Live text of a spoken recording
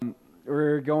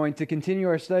We're going to continue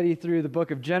our study through the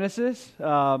book of Genesis.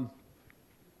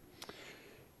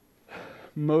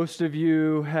 Most of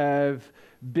you have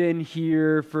been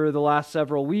here for the last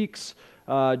several weeks.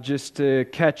 Just to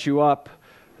catch you up,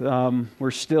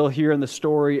 we're still here in the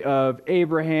story of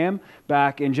Abraham.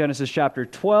 Back in Genesis chapter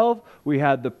 12, we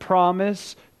had the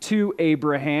promise to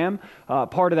Abraham.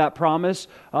 Part of that promise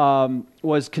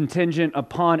was contingent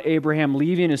upon Abraham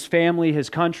leaving his family,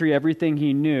 his country, everything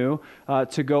he knew,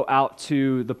 to go out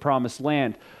to the promised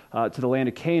land, to the land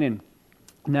of Canaan.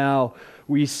 Now,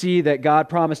 we see that God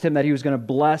promised him that he was going to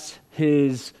bless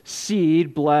his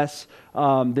seed, bless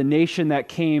the nation that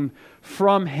came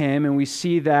from him, and we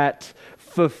see that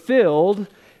fulfilled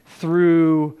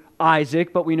through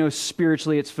Isaac, but we know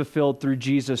spiritually it's fulfilled through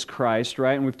Jesus Christ,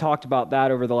 right? And we've talked about that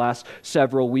over the last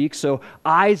several weeks. So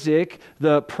Isaac,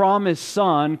 the promised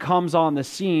son, comes on the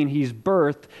scene. He's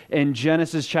birthed in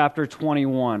Genesis chapter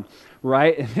 21,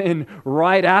 right? And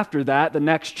right after that, the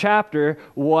next chapter,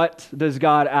 what does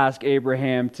God ask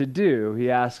Abraham to do?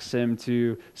 He asks him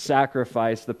to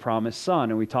sacrifice the promised son.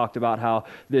 And we talked about how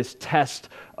this test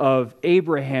of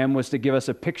Abraham was to give us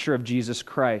a picture of Jesus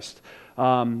Christ.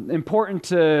 Important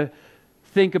to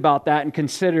think about that and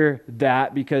consider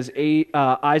that because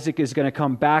Isaac is going to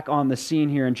come back on the scene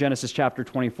here in Genesis chapter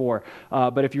 24.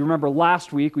 But if you remember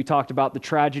last week, we talked about the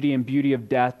tragedy and beauty of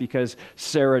death because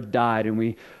Sarah died, and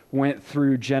we went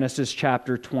through Genesis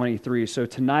chapter 23. So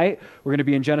tonight, we're going to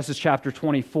be in Genesis chapter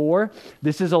 24.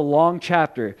 This is a long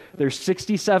chapter. There's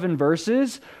 67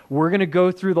 verses. We're going to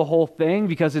go through the whole thing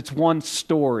because it's one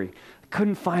story.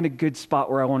 Couldn't find a good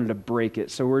spot where I wanted to break it.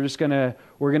 So we're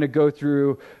going to go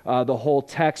through the whole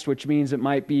text, which means it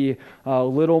might be a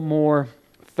little more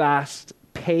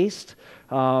fast-paced.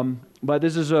 But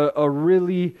this is a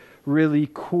really, really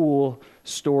cool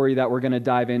story that we're going to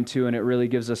dive into, and it really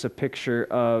gives us a picture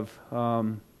of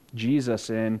Jesus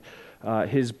and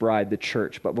his bride, the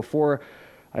church. But before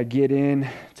I get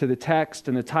into the text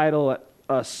and the title, let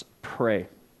us pray.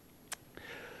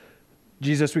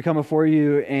 Jesus, we come before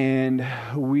you and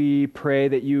we pray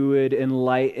that you would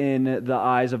enlighten the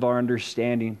eyes of our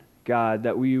understanding, God,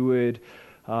 that we would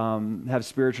have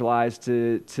spiritual eyes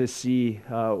to see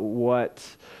what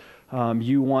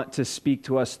you want to speak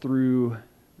to us through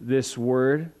this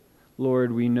word.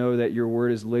 Lord, we know that your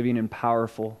word is living and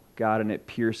powerful, God, and it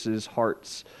pierces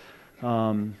hearts.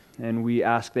 And we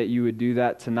ask that you would do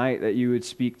that tonight, that you would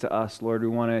speak to us. Lord, we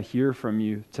want to hear from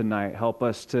you tonight. Help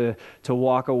us to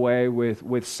walk away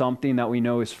with something that we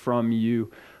know is from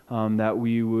you, that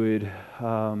we would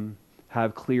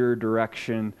have clearer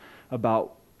direction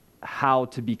about how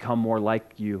to become more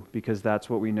like you, because that's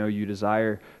what we know you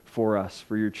desire for us,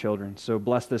 for your children. So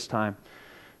bless this time.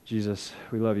 Jesus,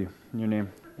 we love you. In your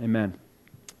name, amen.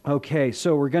 Okay,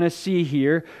 so we're going to see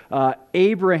here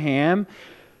Abraham.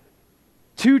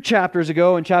 2 chapters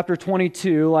ago, in chapter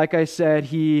 22, like I said,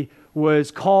 he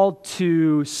was called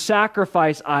to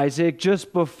sacrifice Isaac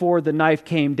just before the knife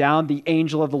came down. The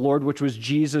angel of the Lord, which was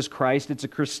Jesus Christ, it's a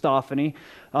Christophany,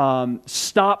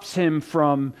 stops him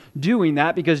from doing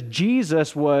that because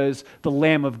Jesus was the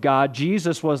Lamb of God.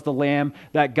 Jesus was the Lamb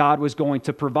that God was going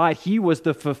to provide. He was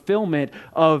the fulfillment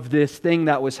of this thing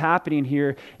that was happening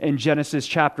here in Genesis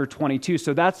chapter 22.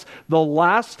 So that's the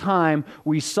last time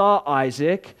we saw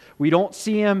Isaac. We don't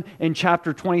see him in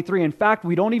chapter 23. In fact,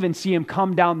 we don't even see him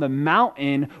come down the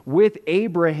mountain with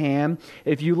Abraham.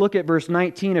 If you look at verse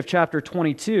 19 of chapter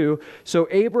 22, so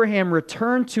Abraham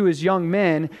returned to his young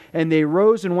men, and they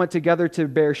rose and went together to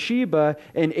Beersheba,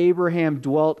 and Abraham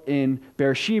dwelt in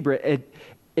Beersheba.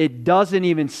 It doesn't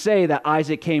even say that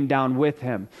Isaac came down with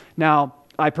him. Now,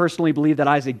 I personally believe that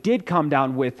Isaac did come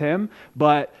down with him,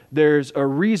 but there's a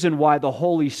reason why the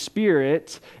Holy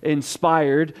Spirit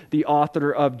inspired the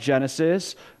author of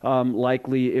Genesis.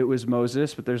 Likely it was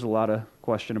Moses, but there's a lot of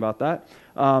question about that.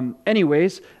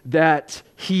 Anyways, that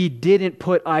he didn't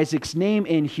put Isaac's name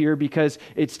in here because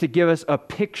it's to give us a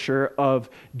picture of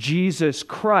Jesus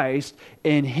Christ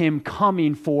and him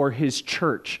coming for his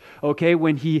church. Okay,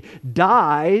 when he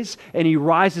dies and he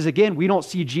rises again, we don't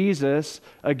see Jesus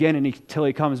again until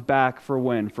he comes back for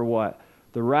when? For what?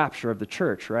 The rapture of the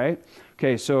church, right?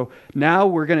 Okay, so now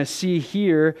we're going to see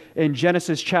here in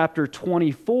Genesis chapter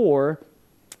 24,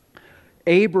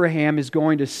 Abraham is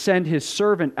going to send his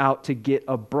servant out to get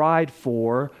a bride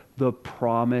for the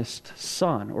promised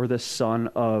son, or the son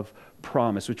of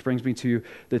promise, which brings me to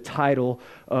the title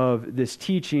of this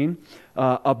teaching,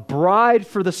 A Bride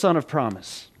for the Son of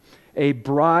Promise. A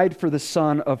Bride for the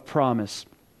Son of Promise.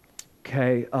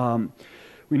 Okay,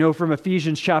 We know from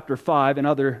Ephesians chapter 5 and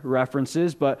other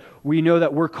references, but we know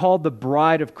that we're called the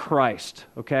bride of Christ,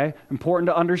 okay? Important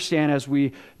to understand as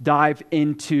we dive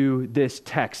into this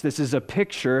text. This is a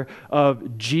picture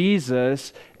of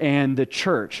Jesus and the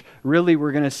church. Really,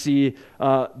 we're going to see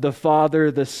the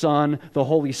Father, the Son, the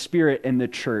Holy Spirit in the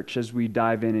church as we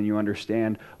dive in and you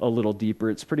understand a little deeper.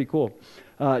 It's pretty cool.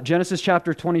 Genesis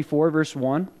chapter 24, verse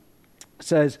 1.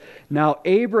 Says, now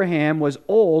Abraham was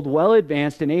old, well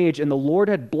advanced in age, and the Lord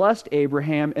had blessed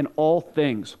Abraham in all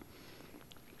things.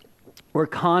 We're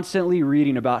constantly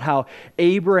reading about how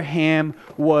Abraham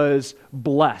was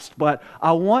blessed. But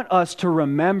I want us to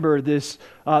remember this,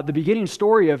 the beginning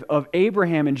story of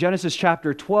Abraham in Genesis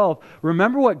chapter 12.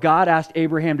 Remember what God asked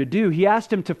Abraham to do. He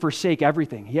asked him to forsake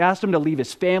everything. He asked him to leave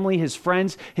his family, his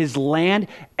friends, his land,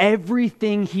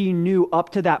 everything he knew up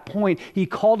to that point. He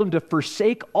called him to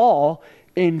forsake all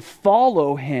and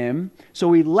follow him.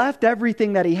 So he left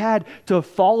everything that he had to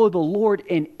follow the Lord,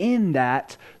 and in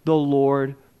that, the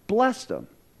Lord blessed him.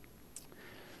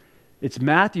 It's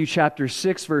Matthew chapter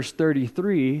 6, verse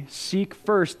 33. Seek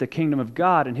first the kingdom of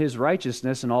God and his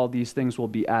righteousness, and all these things will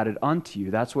be added unto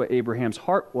you. That's what Abraham's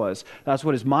heart was. That's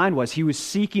what his mind was. He was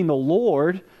seeking the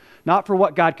Lord, not for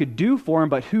what God could do for him,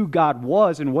 but who God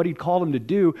was and what he'd called him to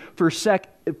do,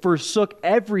 forsook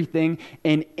everything,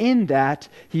 and in that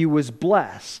he was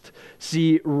blessed.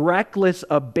 See, reckless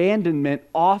abandonment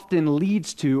often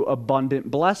leads to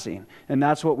abundant blessing. And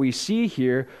that's what we see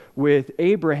here with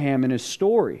Abraham in his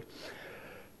story.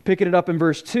 Picking it up in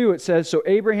verse 2, it says, so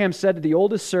Abraham said to the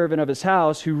oldest servant of his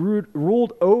house, who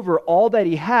ruled over all that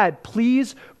he had,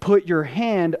 please put your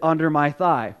hand under my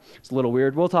thigh. It's a little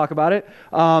weird. We'll talk about it.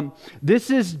 This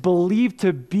is believed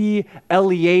to be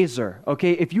Eliezer.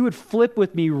 Okay, if you would flip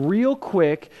with me real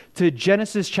quick to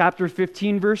Genesis chapter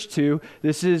 15, verse 2.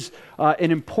 This is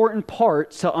an important part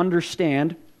to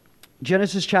understand.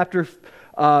 Genesis chapter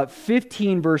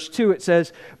 15, verse 2, it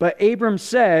says, but Abram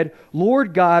said,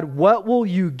 Lord God, what will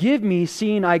you give me,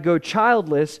 seeing I go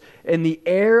childless, and the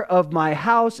heir of my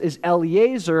house is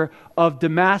Eliezer of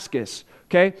Damascus?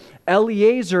 Okay,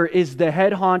 Eliezer is the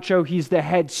head honcho. He's the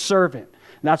head servant.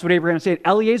 And that's what Abraham said.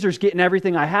 Eliezer's getting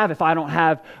everything I have if I don't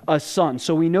have a son.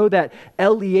 So we know that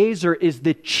Eliezer is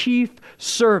the chief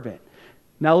servant.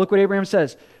 Now look what Abraham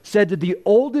says. Said to the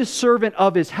oldest servant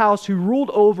of his house who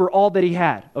ruled over all that he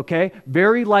had. Okay?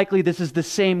 Very likely this is the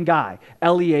same guy,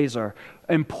 Eliezer.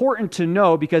 Important to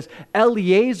know because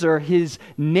Eliezer, his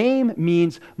name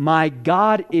means my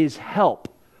God is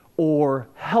help or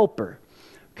helper.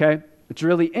 Okay? It's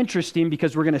really interesting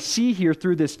because we're going to see here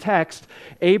through this text,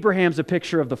 Abraham's a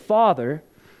picture of the Father.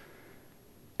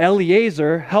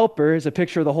 Eliezer, helper, is a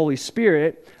picture of the Holy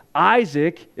Spirit.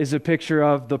 Isaac is a picture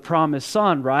of the promised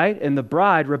son, right? And the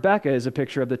bride, Rebecca, is a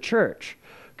picture of the church.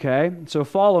 Okay? So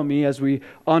follow me as we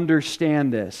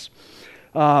understand this.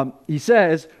 He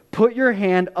says, put your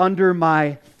hand under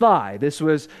my thigh. This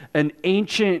was an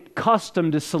ancient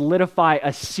custom to solidify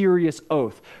a serious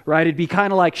oath, right? It'd be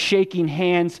kind of like shaking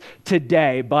hands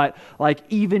today, but like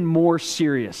even more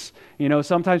serious. You know,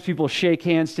 sometimes people shake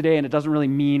hands today and it doesn't really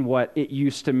mean what it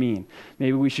used to mean.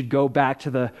 Maybe we should go back to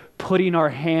the putting our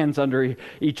hands under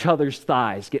each other's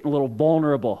thighs, getting a little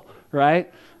vulnerable,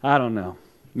 right? I don't know.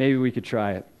 Maybe we could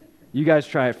try it. You guys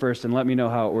try it first and let me know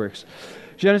how it works.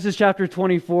 Genesis chapter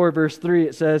 24, verse 3,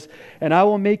 it says, and I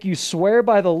will make you swear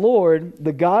by the Lord,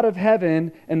 the God of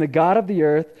heaven and the God of the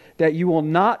earth, that you will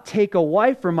not take a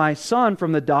wife for my son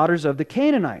from the daughters of the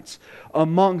Canaanites,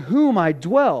 among whom I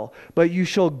dwell, but you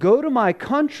shall go to my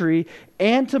country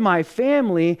and to my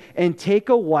family and take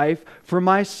a wife for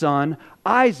my son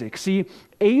Isaac. See,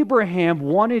 Abraham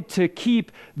wanted to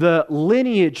keep the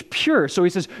lineage pure. So he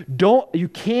says, you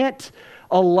can't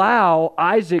allow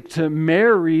Isaac to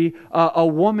marry a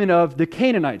woman of the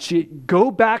Canaanites. Go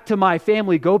back to my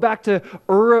family, go back to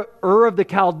Ur of the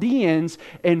Chaldeans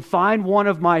and find one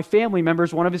of my family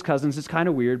members, one of his cousins. It's kind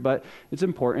of weird, but it's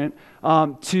important,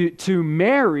 to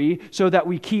marry so that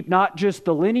we keep not just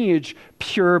the lineage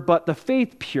pure, but the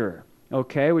faith pure.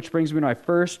 Okay, which brings me to my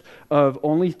first of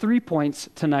only 3 points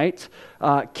tonight.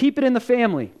 Keep it in the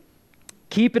family.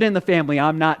 Keep it in the family.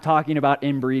 I'm not talking about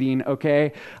inbreeding,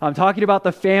 okay? I'm talking about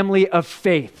the family of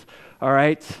faith, all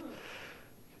right?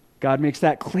 God makes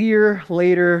that clear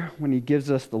later when he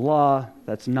gives us the law.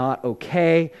 That's not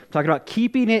okay. I'm talking about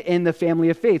keeping it in the family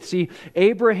of faith. See,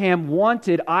 Abraham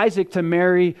wanted Isaac to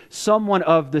marry someone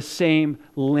of the same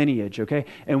lineage, okay?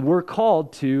 And we're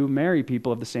called to marry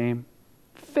people of the same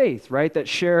faith, right? That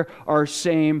share our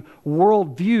same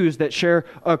worldviews, that share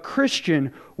a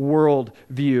Christian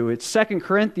worldview. It's 2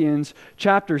 Corinthians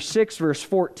chapter 6, verse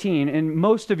 14, and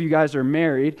most of you guys are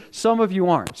married. Some of you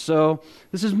aren't. So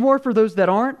this is more for those that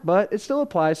aren't, but it still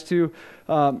applies to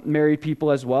married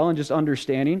people as well, and just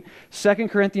understanding. 2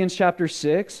 Corinthians chapter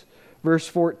 6, verse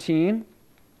 14.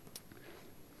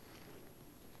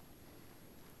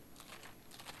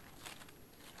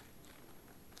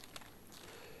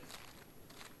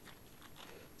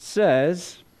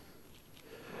 Says,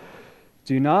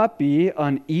 do not be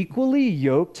unequally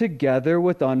yoked together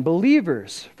with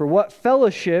unbelievers. For what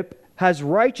fellowship has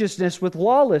righteousness with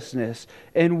lawlessness?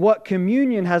 And what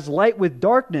communion has light with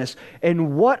darkness?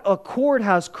 And what accord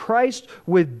has Christ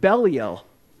with Belial?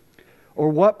 Or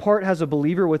what part has a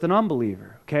believer with an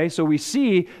unbeliever? Okay, so we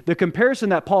see the comparison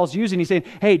that Paul's using. He's saying,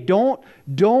 hey, don't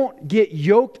get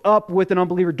yoked up with an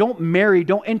unbeliever. Don't marry,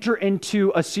 don't enter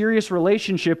into a serious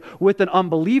relationship with an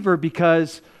unbeliever,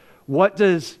 because what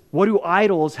do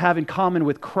idols have in common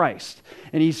with Christ?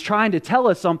 And he's trying to tell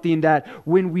us something, that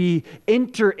when we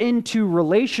enter into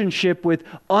relationship with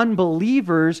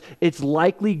unbelievers, it's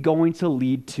likely going to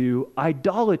lead to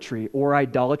idolatry or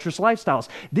idolatrous lifestyles.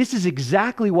 This is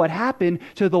exactly what happened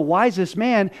to the wisest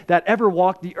man that ever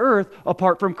walked the earth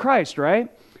apart from Christ,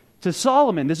 right? To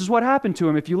Solomon. This is what happened to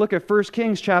him. If you look at 1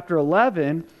 Kings chapter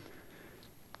 11,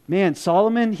 man,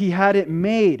 Solomon, he had it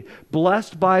made.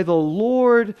 Blessed by the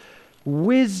Lord,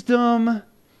 wisdom.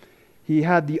 He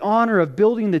had the honor of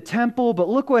building the temple. But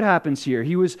look what happens here.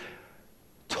 He was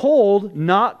told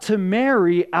not to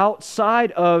marry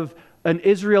outside of an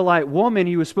Israelite woman.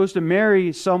 He was supposed to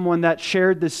marry someone that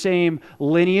shared the same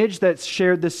lineage, that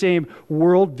shared the same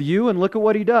worldview. And look at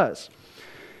what he does.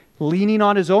 Leaning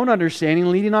on his own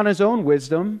understanding, leaning on his own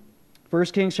wisdom. 1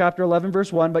 Kings chapter 11,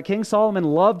 verse 1, but King Solomon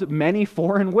loved many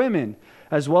foreign women,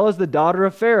 as well as the daughter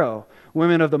of Pharaoh,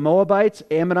 women of the Moabites,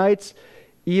 Ammonites,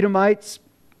 Edomites,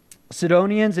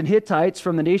 Sidonians, and Hittites,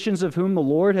 from the nations of whom the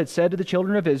Lord had said to the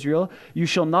children of Israel, you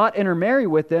shall not intermarry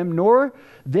with them, nor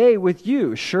they with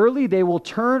you. Surely they will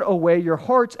turn away your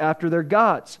hearts after their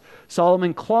gods.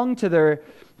 Solomon clung to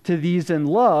these in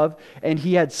love, and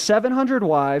he had 700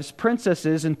 wives,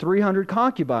 princesses, and 300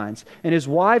 concubines, and his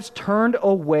wives turned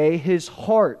away his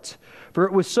heart. For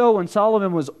it was so when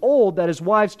Solomon was old that his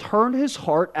wives turned his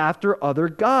heart after other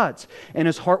gods, and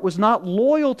his heart was not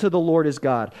loyal to the Lord his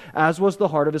God, as was the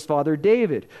heart of his father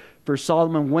David. For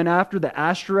Solomon went after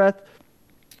Ashtoreth,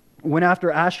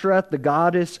 the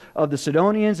goddess of the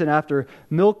Sidonians, and after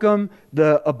Milcom,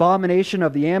 the abomination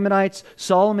of the Ammonites.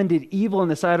 Solomon did evil in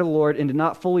the sight of the Lord and did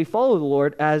not fully follow the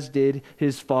Lord, as did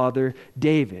his father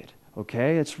David.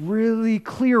 Okay, it's really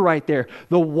clear right there.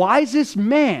 The wisest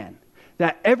man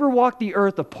that ever walked the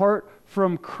earth apart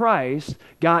from Christ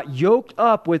got yoked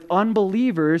up with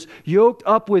unbelievers, yoked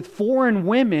up with foreign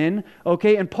women,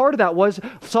 okay? And part of that was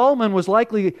Solomon was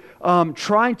likely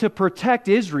trying to protect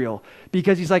Israel,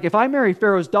 because he's like, if I marry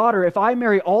Pharaoh's daughter, if I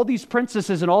marry all these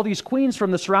princesses and all these queens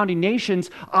from the surrounding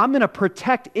nations, I'm going to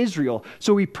protect Israel.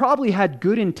 So he probably had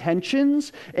good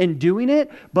intentions in doing it,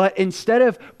 but instead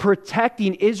of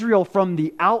protecting Israel from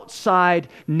the outside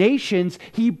nations,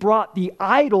 he brought the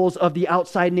idols of the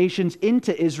outside nations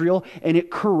into Israel, and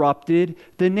it corrupted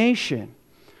the nation.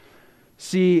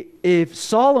 See, if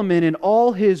Solomon in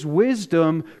all his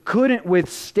wisdom couldn't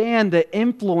withstand the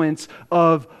influence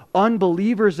of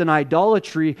unbelievers and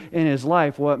idolatry in his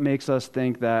life, what makes us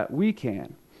think that we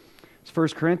can? It's 1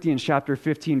 Corinthians chapter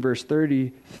 15, verse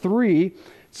 33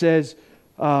 says,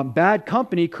 bad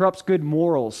company corrupts good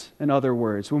morals, in other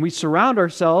words. When we surround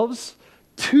ourselves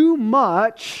too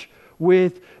much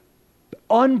with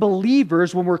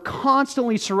unbelievers, when we're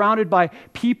constantly surrounded by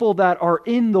people that are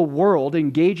in the world,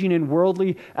 engaging in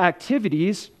worldly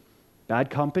activities, bad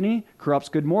company corrupts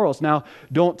good morals. Now,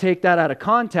 don't take that out of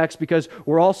context, because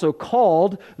we're also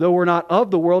called, though we're not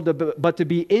of the world, but to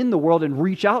be in the world and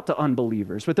reach out to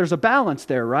unbelievers. But there's a balance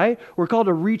there, right? We're called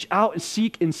to reach out and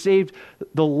seek and save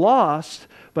the lost,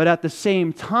 but at the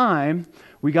same time,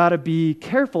 we got to be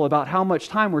careful about how much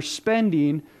time we're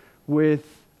spending with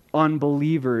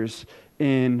unbelievers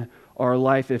in our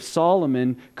life. If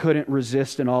Solomon couldn't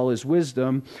resist in all his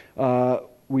wisdom,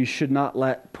 we should not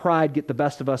let pride get the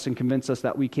best of us and convince us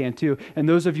that we can too. And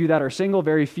those of you that are single,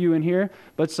 very few in here,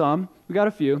 but some, we got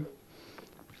a few.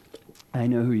 I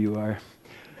know who you are.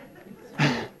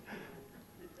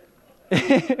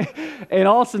 In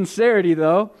all sincerity,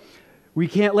 though, we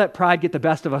can't let pride get the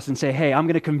best of us and say, hey, I'm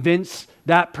going to convince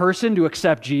that person to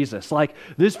accept Jesus. Like,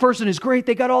 this person is great.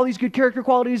 They got all these good character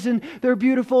qualities, and they're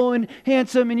beautiful and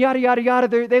handsome and yada, yada, yada.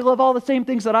 They love all the same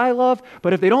things that I love.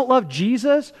 But if they don't love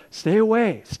Jesus, stay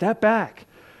away. Step back.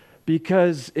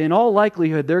 because in all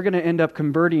likelihood, they're going to end up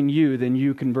converting you than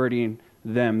you converting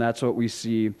them. That's what we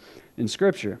see in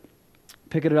Scripture.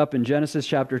 Picking it up in Genesis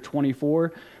chapter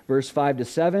 24, verse 5 to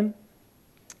 7,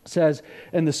 says,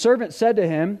 "And the servant said to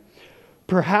him,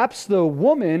 perhaps the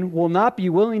woman will not be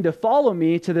willing to follow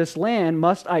me to this land.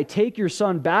 Must I take your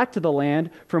son back to the land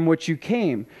from which you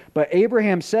came? But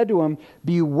Abraham said to him,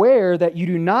 beware that you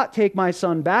do not take my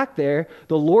son back there.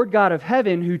 The Lord God of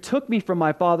heaven, who took me from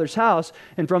my father's house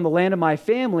and from the land of my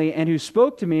family, and who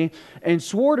spoke to me and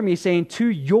swore to me, saying, to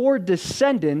your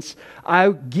descendants I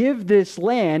give this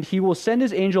land. He will send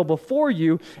his angel before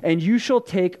you, and you shall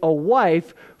take a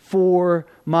wife for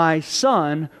my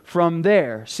son from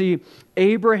there." See,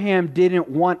 Abraham didn't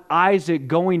want Isaac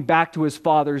going back to his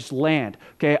father's land.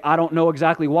 Okay, I don't know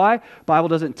exactly why. Bible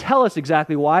doesn't tell us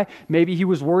exactly why. Maybe he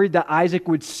was worried that Isaac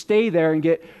would stay there and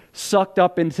get sucked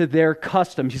up into their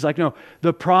customs. He's like, no,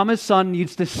 the promised son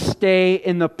needs to stay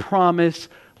in the promised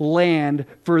land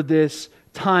for this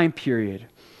time period.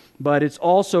 But it's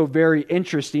also very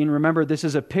interesting. Remember, this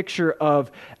is a picture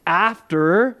of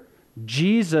after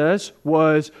Jesus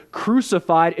was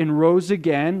crucified and rose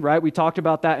again, right? We talked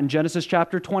about that in Genesis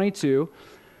chapter 22.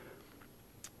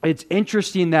 It's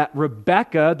interesting that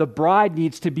Rebekah, the bride,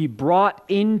 needs to be brought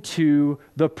into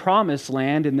the promised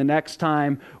land, and the next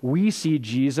time we see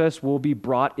Jesus, we'll be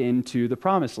brought into the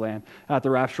promised land. At the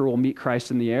rapture, we'll meet Christ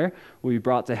in the air. We'll be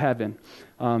brought to heaven.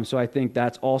 So I think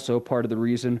that's also part of the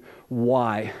reason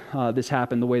why this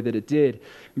happened the way that it did.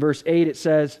 In verse 8, it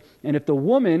says, "And if the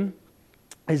woman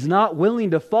is not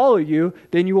willing to follow you,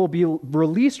 then you will be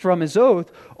released from his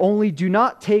oath. Only do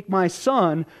not take my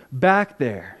son back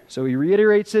there." So he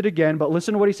reiterates it again, but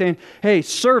listen to what he's saying. Hey,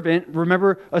 servant,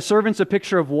 remember a servant's a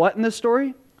picture of what in this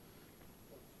story?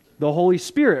 The Holy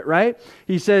Spirit, right?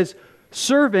 He says,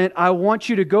 servant, I want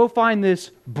you to go find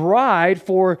this bride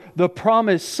for the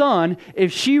promised son.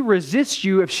 If she resists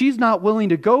you, if she's not willing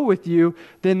to go with you,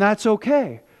 then that's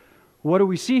okay. What do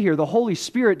we see here? The Holy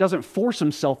Spirit doesn't force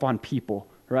himself on people,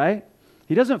 right?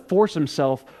 He doesn't force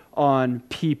himself on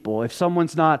people. If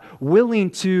someone's not willing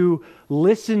to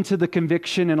listen to the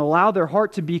conviction and allow their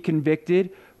heart to be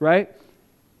convicted, right?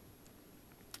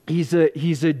 He's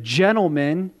a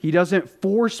gentleman. He doesn't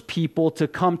force people to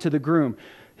come to the groom.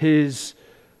 His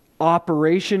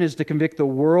operation is to convict the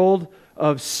world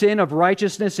of sin, of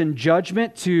righteousness, and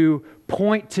judgment, to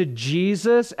point to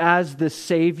Jesus as the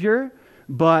Savior.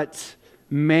 But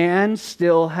man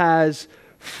still has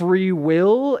free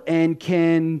will and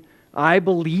can, I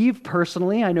believe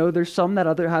personally, I know there's some that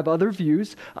have other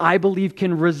views, I believe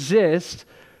can resist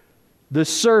the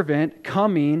servant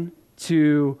coming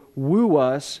to woo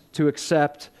us to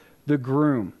accept the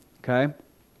groom. Okay?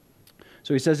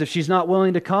 So he says if she's not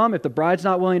willing to come, if the bride's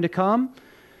not willing to come,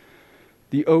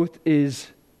 the oath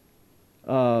is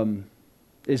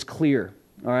clear.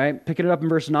 All right, picking it up in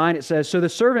verse 9, it says, "So the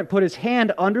servant put his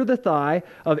hand under the thigh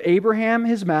of Abraham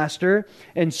his master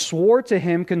and swore to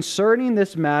him concerning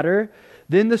this matter.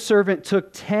 Then the servant took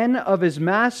 10 of his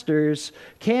master's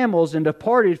camels and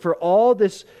departed, for all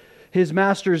this his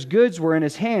master's goods were in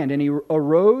his hand. And he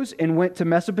arose and went to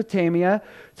Mesopotamia,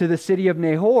 to the city of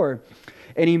Nahor.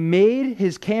 And he made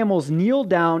his camels kneel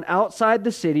down outside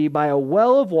the city by a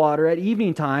well of water at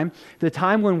evening time, the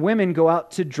time when women go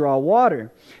out to draw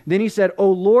water. Then he said, O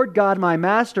Lord God, my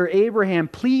master Abraham,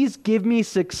 please give me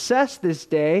success this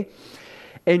day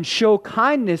and show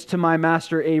kindness to my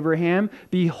master Abraham.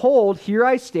 Behold, here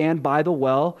I stand by the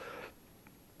well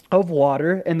of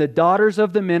water, and the daughters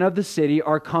of the men of the city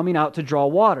are coming out to draw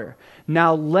water.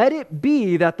 Now let it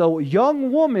be that the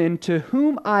young woman to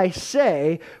whom I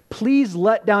say, please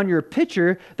let down your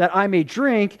pitcher that I may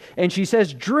drink, and she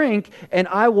says, drink, and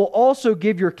I will also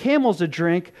give your camels a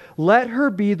drink. Let her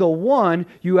be the one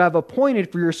you have appointed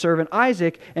for your servant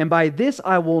Isaac, and by this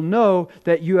I will know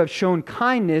that you have shown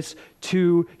kindness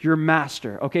to your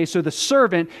master. Okay, so the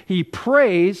servant, he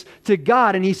prays to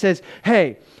God, and he says,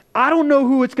 hey, I don't know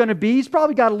who it's going to be. He's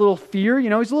probably got a little fear, he's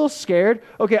a little scared.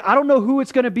 Okay, I don't know who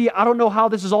it's going to be. I don't know how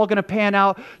this is all going to pan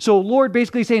out. So Lord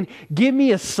basically saying, give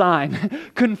me a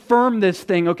sign. Confirm this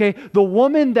thing, okay? The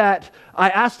woman that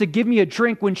I asked to give me a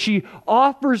drink, when she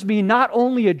offers me not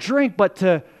only a drink, but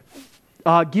to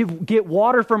get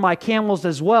water for my camels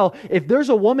as well. If there's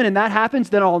a woman and that happens,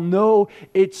 then I'll know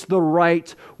it's the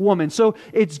right woman. So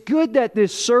it's good that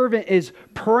this servant is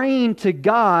praying to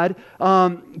God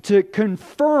to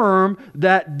confirm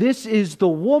that this is the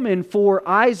woman for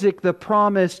Isaac, the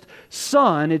promised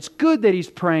son. It's good that he's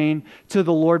praying to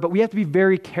the Lord, but we have to be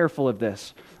very careful of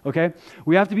this. Okay?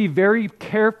 We have to be very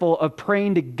careful of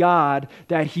praying to God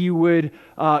that he would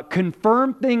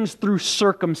confirm things through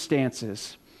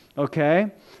circumstances. Okay?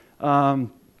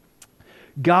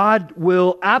 God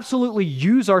will absolutely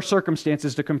use our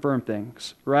circumstances to confirm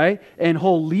things, right? And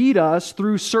He'll lead us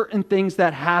through certain things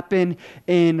that happen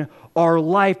in our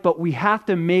life, but we have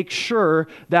to make sure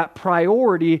that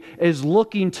priority is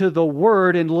looking to the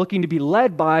Word and looking to be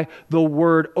led by the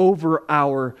Word over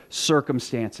our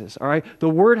circumstances, all right? The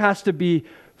Word has to be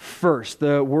first.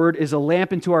 The Word is a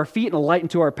lamp unto our feet and a light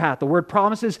unto our path. The Word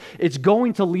promises it's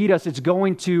going to lead us, it's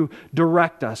going to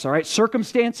direct us, all right?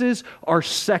 Circumstances are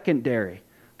secondary,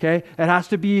 okay? It has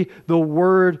to be the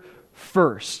Word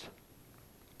first.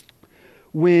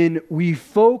 When we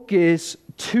focus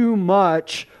too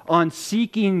much on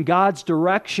seeking God's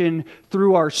direction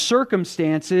through our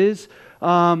circumstances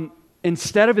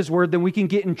instead of His Word, then we can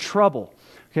get in trouble.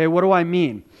 Okay, what do I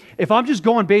mean? If I'm just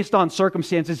going based on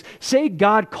circumstances, say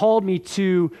God called me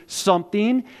to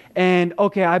something, and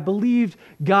okay, I believed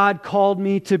God called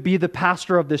me to be the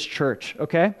pastor of this church,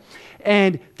 okay?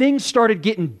 And things started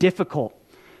getting difficult.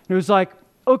 And it was like,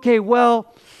 okay,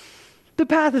 well, the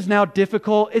path is now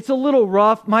difficult. It's a little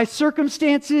rough. My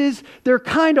circumstances, they're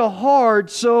kind of hard,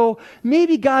 so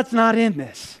maybe God's not in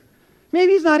this.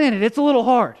 Maybe He's not in it. It's a little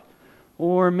hard.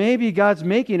 Or maybe God's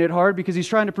making it hard because He's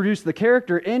trying to produce the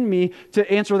character in me to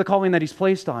answer the calling that He's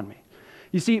placed on me.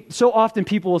 You see, so often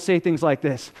people will say things like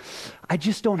this: I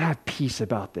just don't have peace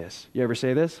about this. You ever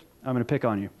say this? I'm going to pick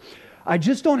on you. I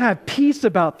just don't have peace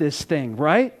about this thing,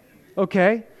 right?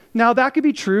 Okay. Now that could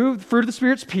be true. The fruit of the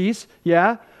Spirit's peace,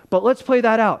 yeah. But let's play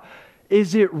that out.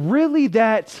 Is it really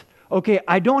that, okay,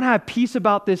 I don't have peace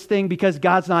about this thing because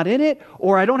God's not in it,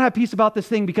 or I don't have peace about this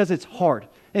thing because it's hard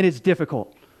and it's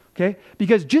difficult? Okay?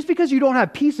 Because just because you don't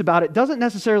have peace about it doesn't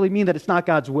necessarily mean that it's not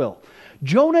God's will.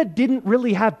 Jonah didn't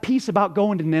really have peace about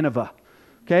going to Nineveh.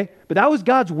 Okay? But that was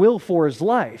God's will for his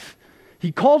life.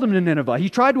 He called him to Nineveh. He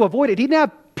tried to avoid it. He didn't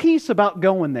have peace about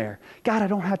going there. God, I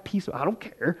don't have peace. I don't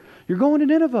care. You're going to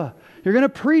Nineveh. You're going to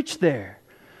preach there.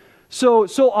 So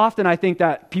often I think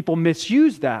that people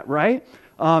misuse that, right?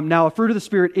 Now, a fruit of the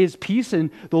Spirit is peace, and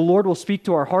the Lord will speak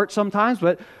to our heart sometimes,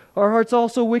 but our heart's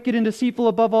also wicked and deceitful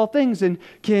above all things and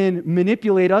can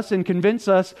manipulate us and convince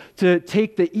us to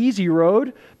take the easy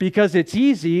road because it's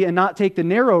easy and not take the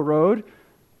narrow road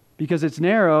because it's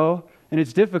narrow and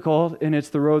it's difficult and it's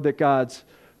the road that God's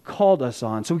called us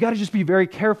on. So we got to just be very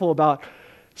careful about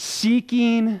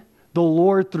seeking the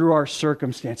Lord through our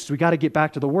circumstances. We got to get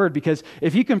back to the Word, because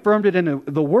if He confirmed it in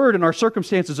the Word and our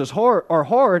circumstances are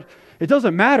hard, it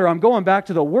doesn't matter. I'm going back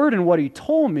to the Word and what He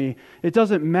told me. It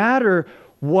doesn't matter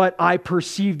what I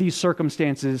perceive these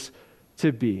circumstances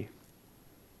to be.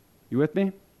 You with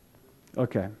me?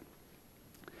 Okay.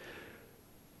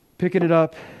 Picking it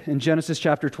up in Genesis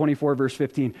chapter 24, verse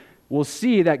 15, we'll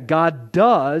see that God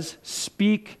does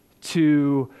speak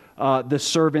to the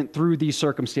servant through these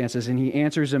circumstances, and He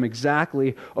answers him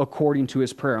exactly according to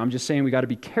his prayer. I'm just saying we got to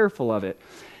be careful of it.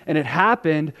 And it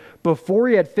happened before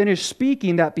he had finished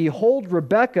speaking that, behold,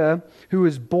 Rebekah, who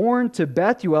was born to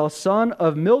Bethuel, son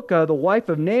of Milcah, the wife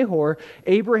of Nahor,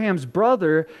 Abraham's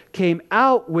brother, came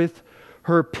out with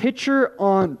her pitcher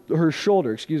on her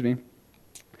shoulder.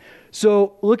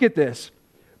 So look at this.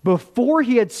 Before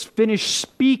he had finished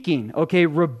speaking, okay,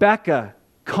 Rebekah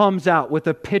comes out with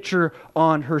a pitcher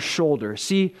on her shoulder.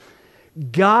 See,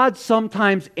 God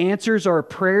sometimes answers our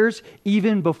prayers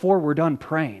even before we're done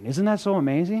praying. Isn't that so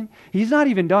amazing? He's not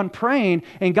even done praying,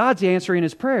 and God's answering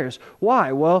his prayers.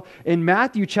 Why? Well, in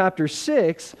Matthew chapter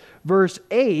 6, verse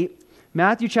 8,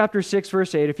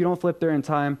 if you don't flip there in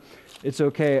time, it's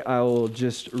okay. I will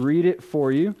just read it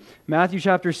for you. Matthew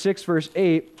chapter 6, verse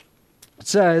 8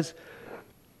 says,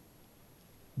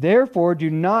 therefore, do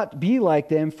not be like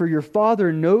them, for your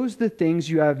Father knows the things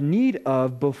you have need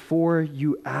of before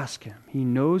you ask Him. He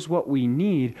knows what we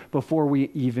need before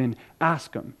we even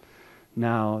ask Him.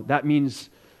 Now,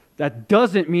 that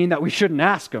doesn't mean that we shouldn't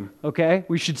ask Him, okay?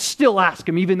 We should still ask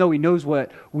Him, even though He knows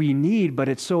what we need, but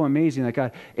it's so amazing that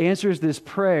God answers this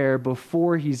prayer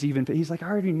before He's like, I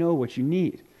already know what you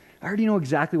need. I already know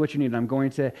exactly what you need, and I'm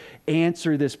going to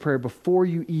answer this prayer before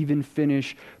you even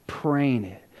finish praying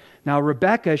it. Now,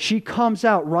 Rebekah, she comes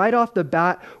out right off the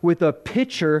bat with a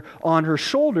pitcher on her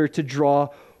shoulder to draw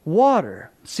water.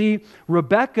 See,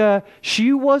 Rebekah,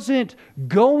 she wasn't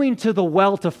going to the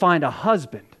well to find a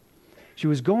husband. She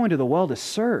was going to the well to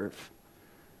serve.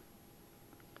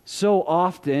 So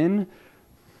often,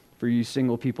 for you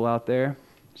single people out there,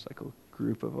 it's like a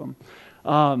group of them,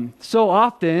 so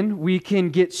often we can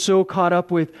get so caught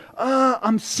up with,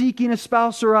 I'm seeking a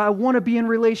spouse, or I want to be in a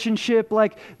relationship.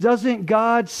 Like, doesn't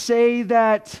God say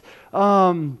that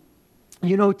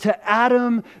to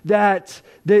Adam that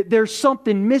there's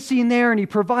something missing there, and he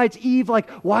provides Eve, like,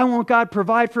 why won't God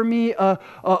provide for me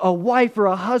a wife or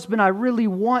a husband? I really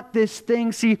want this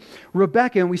thing. See,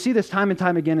 Rebecca, and we see this time and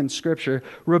time again in Scripture,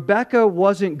 Rebecca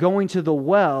wasn't going to the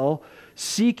well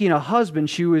seeking a husband.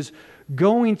 She was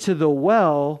going to the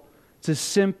well to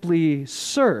simply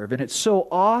serve. And it's so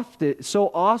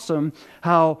awesome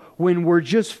how when we're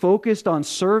just focused on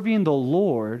serving the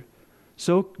Lord,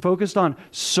 so focused on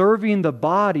serving the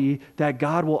body, that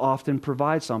God will often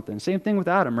provide something. Same thing with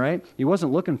Adam, right? He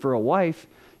wasn't looking for a wife.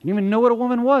 He didn't even know what a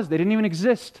woman was. They didn't even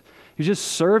exist. He was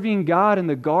just serving God in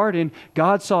the garden.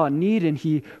 God saw a need and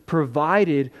he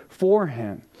provided for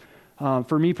him.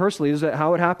 For me personally, this is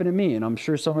how it happened to me, and I'm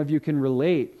sure some of you can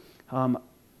relate.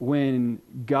 When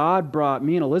God brought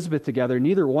me and Elizabeth together,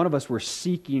 neither one of us were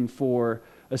seeking for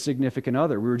a significant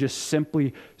other. We were just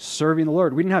simply serving the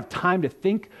Lord. We didn't have time to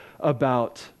think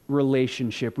about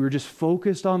relationship. We were just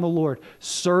focused on the Lord,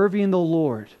 serving the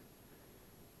Lord.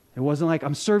 It wasn't like,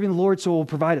 I'm serving the Lord so He'll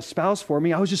provide a spouse for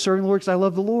me. I was just serving the Lord because I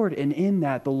love the Lord. And in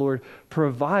that, the Lord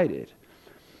provided.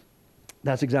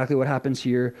 That's exactly what happens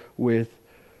here with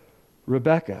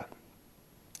Rebecca.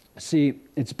 See,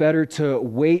 it's better to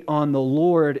wait on the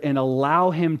Lord and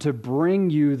allow Him to bring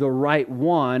you the right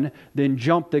one than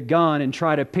jump the gun and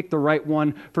try to pick the right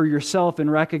one for yourself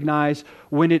and recognize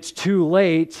when it's too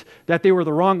late that they were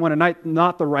the wrong one and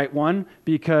not the right one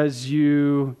because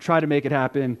you tried to make it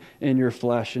happen in your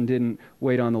flesh and didn't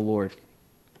wait on the Lord.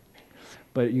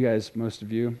 But you guys, most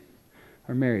of you,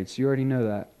 are married, so you already know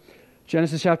that.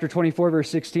 Genesis chapter 24, verse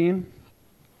 16.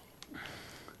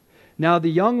 Now the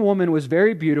young woman was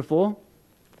very beautiful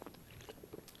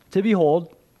to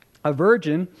behold, a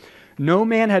virgin. No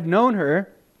man had known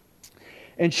her.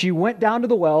 And she went down to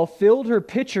the well, filled her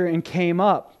pitcher, and came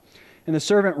up. And the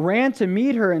servant ran to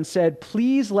meet her and said,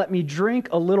 "Please let me drink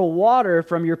a little water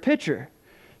from your pitcher."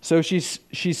 So she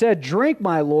said, "Drink,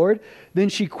 my lord." Then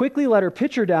she quickly let her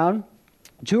pitcher down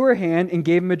to her hand and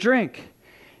gave him a drink.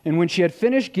 And when she had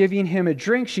finished giving him a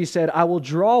drink, she said, "I will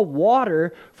draw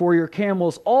water for your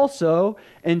camels also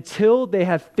until they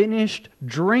have finished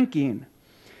drinking."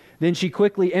 Then she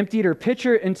quickly emptied her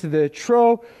pitcher into the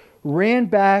trough, ran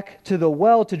back to the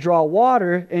well to draw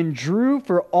water, and drew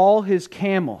for all his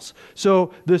camels.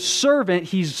 So the servant,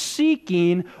 he's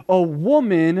seeking a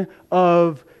woman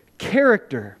of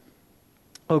character.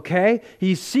 Okay?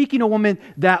 He's seeking a woman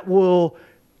that will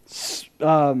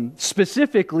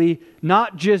specifically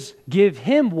not just give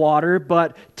him water,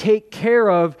 but take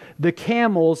care of the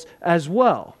camels as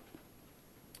well.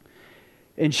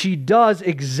 And she does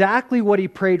exactly what he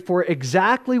prayed for,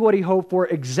 exactly what he hoped for,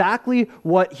 exactly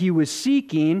what he was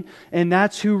seeking, and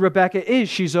that's who Rebecca is.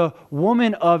 She's a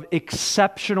woman of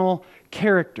exceptional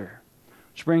character.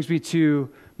 Which brings me to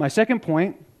my second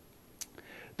point.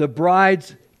 The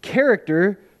bride's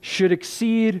character should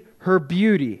exceed her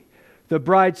beauty. The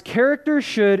bride's character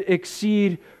should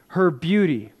exceed her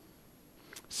beauty.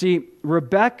 See,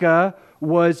 Rebecca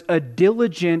was a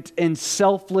diligent and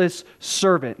selfless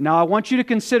servant. Now, I want you to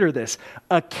consider this.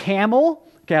 A camel,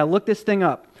 okay, I looked this thing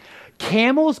up.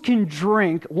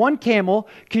 One camel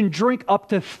can drink up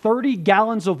to 30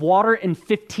 gallons of water in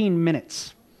 15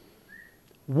 minutes.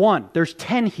 There's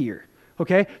 10 here,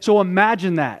 okay? So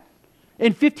imagine that.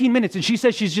 In 15 minutes, and she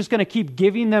says she's just going to keep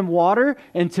giving them water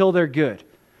until they're good.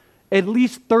 At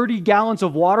least 30 gallons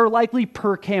of water likely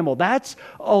per camel. That's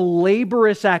a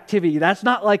laborious activity. That's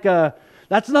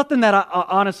nothing that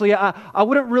I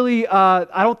wouldn't really,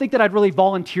 I don't think that I'd really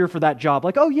volunteer for that job.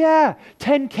 Like, oh yeah,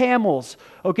 10 camels,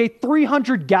 okay,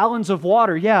 300 gallons of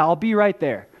water. Yeah, I'll be right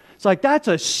there. It's like, that's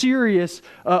a serious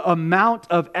amount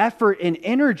of effort and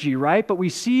energy, right? But we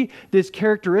see this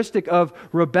characteristic of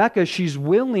Rebecca. She's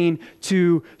willing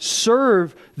to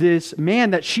serve this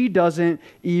man that she doesn't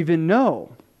even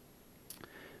know.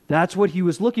 That's what he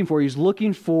was looking for. He's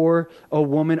looking for a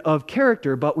woman of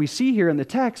character. But we see here in the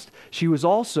text, she was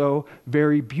also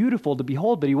very beautiful to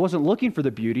behold. But he wasn't looking for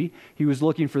the beauty. He was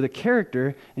looking for the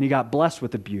character, and he got blessed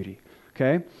with the beauty.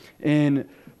 Okay? In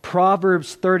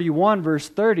Proverbs 31, verse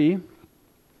 30,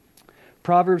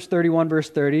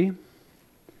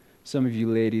 some of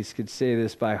you ladies could say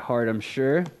this by heart, I'm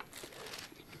sure.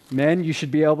 Men, you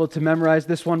should be able to memorize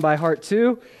this one by heart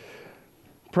too.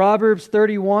 Proverbs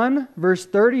 31, verse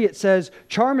 30, it says,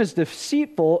 "Charm is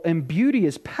deceitful and beauty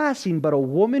is passing, but a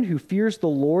woman who fears the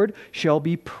Lord shall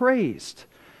be praised."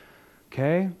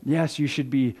 Okay? Yes, you should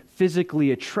be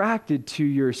physically attracted to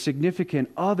your significant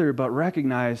other, but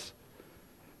recognize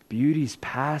beauty's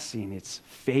passing. It's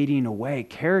fading away.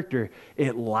 Character,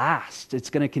 it lasts. It's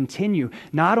going to continue.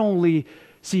 Not only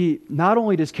See, not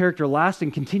only does character last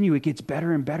and continue, it gets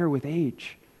better and better with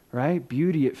age, right?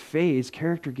 Beauty, it fades.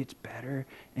 Character gets better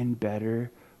and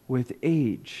better with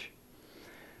age.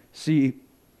 See,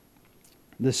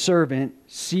 the servant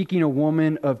seeking a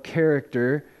woman of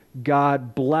character,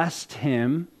 God blessed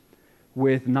him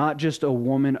with not just a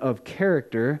woman of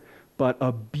character, but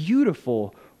a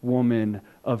beautiful woman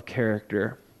of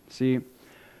character. See,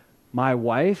 my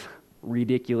wife,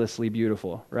 ridiculously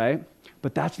beautiful, right?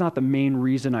 But that's not the main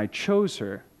reason I chose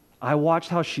her. I watched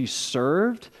how she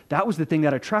served. That was the thing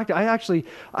that attracted.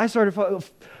 I started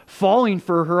falling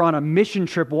for her on a mission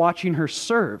trip watching her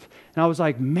serve. And I was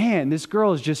like, man, this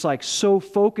girl is just like so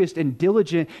focused and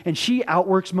diligent, and she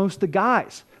outworks most of the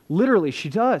guys. Literally, she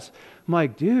does. I'm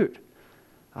like, dude,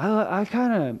 I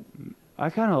kind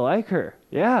of like her.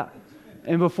 Yeah.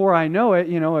 And before I know it,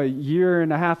 a year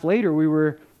and a half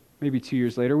later, maybe 2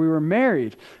 years later, we were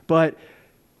married. But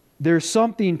there's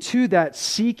something to that,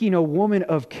 seeking a woman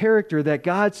of character, that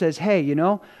God says, hey,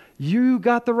 you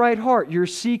got the right heart. You're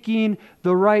seeking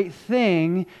the right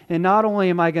thing. And not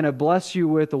only am I going to bless you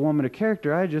with a woman of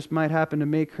character, I just might happen to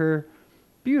make her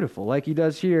beautiful, like he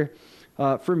does here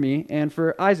for me and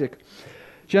for Isaac.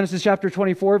 Genesis chapter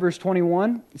 24, verse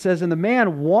 21, it says, and the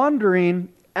man wandering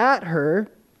at her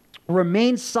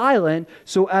remained silent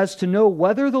so as to know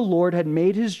whether the Lord had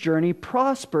made his journey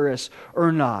prosperous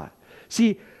or not.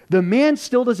 See, the man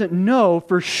still doesn't know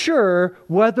for sure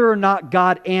whether or not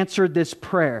God answered this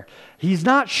prayer. He's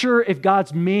not sure if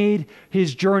God's made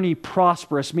his journey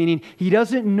prosperous, meaning he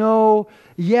doesn't know,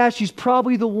 yeah, she's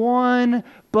probably the one,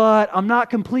 but I'm not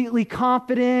completely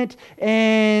confident,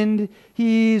 and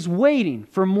he's waiting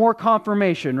for more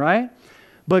confirmation, right?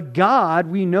 But God,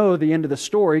 we know the end of the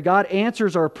story, God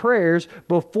answers our prayers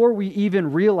before we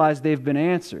even realize they've been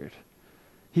answered.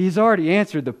 He's already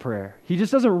answered the prayer. He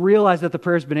just doesn't realize that the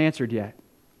prayer's been answered yet.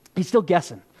 He's still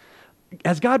guessing.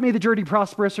 Has God made the journey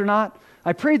prosperous or not?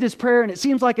 I prayed this prayer and it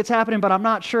seems like it's happening, but I'm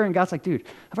not sure. And God's like, dude,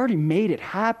 I've already made it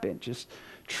happen. Just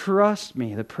trust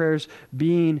me. The prayer's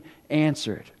being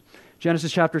answered.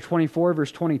 Genesis chapter 24,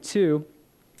 verse 22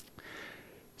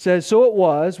 says, so it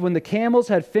was when the camels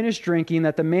had finished drinking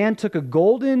that the man took a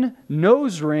golden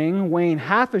nose ring weighing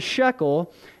half a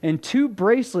shekel and 2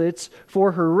 bracelets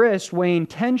for her wrist weighing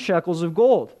 10 shekels of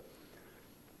gold,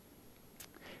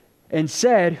 and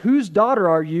said, whose daughter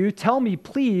are you? Tell me,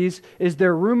 please, is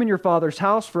there room in your father's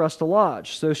house for us to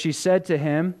lodge? So she said to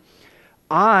him,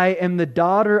 I am the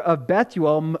daughter of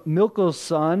Bethuel, Milcah's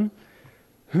son,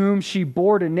 whom she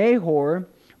bore to Nahor.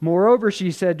 Moreover,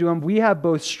 she said to him, we have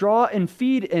both straw and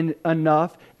feed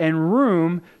enough and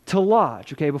room to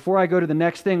lodge. Okay, before I go to the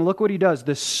next thing, look what he does.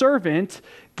 The servant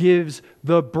gives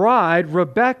the bride,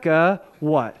 Rebecca,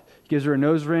 what? He gives her a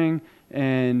nose ring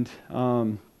and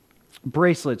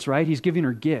bracelets, right? He's giving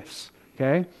her gifts,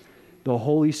 okay? The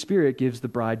Holy Spirit gives the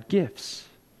bride gifts.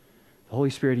 The Holy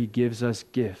Spirit, he gives us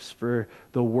gifts for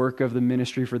the work of the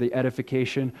ministry, for the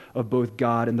edification of both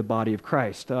God and the body of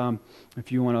Christ.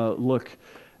 If you want to look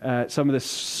at some of the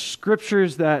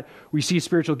scriptures that we see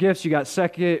spiritual gifts, you got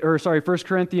 1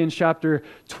 Corinthians chapter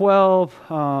 12,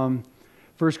 1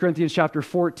 Corinthians chapter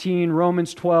 14,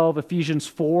 Romans 12, Ephesians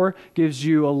 4 gives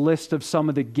you a list of some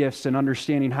of the gifts and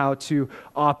understanding how to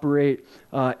operate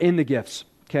in the gifts.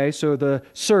 Okay, so the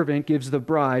servant gives the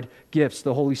bride gifts.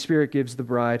 The Holy Spirit gives the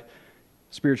bride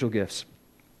spiritual gifts.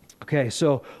 Okay,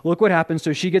 so look what happens.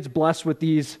 So she gets blessed with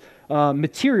these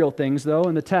material things, though,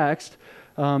 in the text,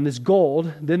 this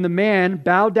gold. Then the man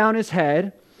bowed down his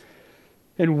head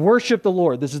and worshiped the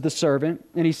Lord. This is the servant.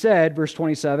 And he said, verse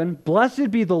 27,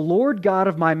 blessed be the Lord God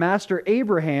of my master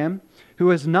Abraham, who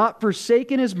has not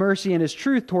forsaken his mercy and his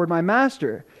truth toward my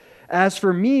master. As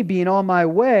for me, being on my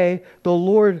way, the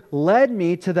Lord led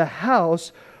me to the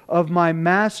house of my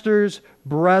master's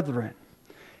brethren.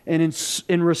 And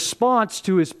in response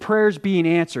to his prayers being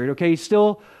answered, okay, he's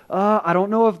still, I don't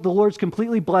know if the Lord's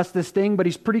completely blessed this thing, but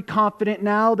he's pretty confident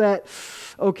now that,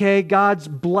 okay, God's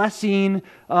blessing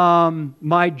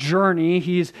my journey.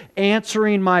 He's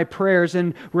answering my prayers.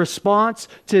 In response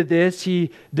to this,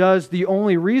 he does the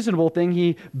only reasonable thing.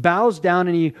 He bows down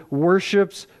and he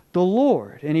worships the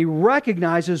Lord. And he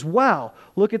recognizes, wow,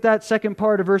 look at that second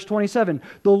part of verse 27.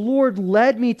 The Lord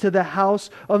led me to the house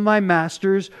of my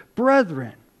master's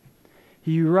brethren.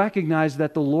 He recognized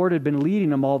that the Lord had been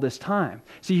leading him all this time.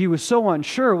 See, he was so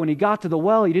unsure when he got to the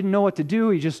well, he didn't know what to do.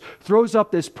 He just throws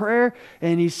up this prayer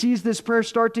and he sees this prayer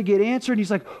start to get answered. And he's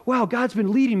like, wow, God's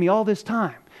been leading me all this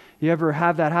time. You ever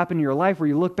have that happen in your life where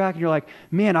you look back and you're like,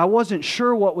 man, I wasn't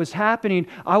sure what was happening.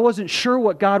 I wasn't sure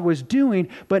what God was doing,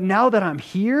 but now that I'm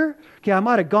here, okay, I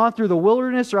might have gone through the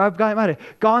wilderness, or I might have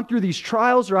gone through these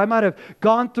trials, or I might have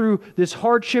gone through this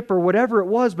hardship or whatever it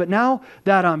was, but now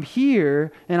that I'm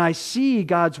here and I see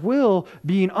God's will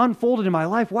being unfolded in my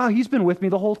life, wow, He's been with me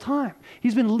the whole time.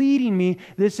 He's been leading me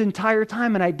this entire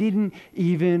time, and I didn't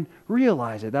even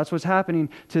realize it. That's what's happening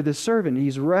to the servant.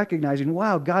 He's recognizing,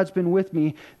 wow, God's been with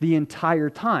me the entire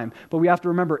time. But we have to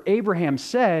remember, Abraham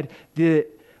said that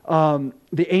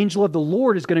the angel of the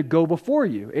Lord is going to go before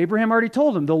you. Abraham already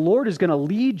told him, the Lord is going to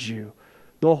lead you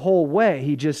the whole way.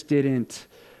 He just didn't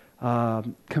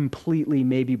completely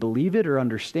maybe believe it or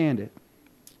understand it.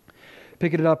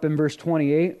 Picking it up in verse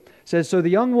 28. Says, so the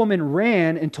young woman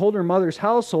ran and told her mother's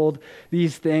household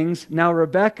these things. Now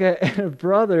Rebekah and a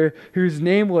brother whose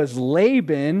name was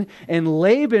Laban, and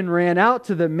Laban ran out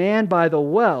to the man by the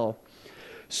well.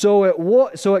 So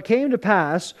it came to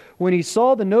pass, when he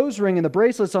saw the nose ring and the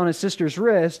bracelets on his sister's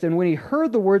wrist, and when he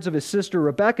heard the words of his sister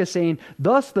Rebekah saying,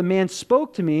 thus the man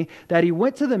spoke to me, that he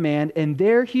went to the man, and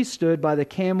there he stood by the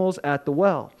camels at the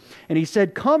well. And he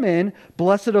said, come in,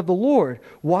 blessed of the Lord.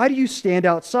 Why do you stand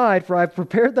outside? For I have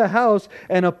prepared the house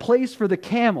and a place for the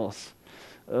camels.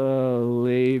 Oh,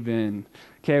 Laban.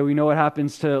 Okay, we know what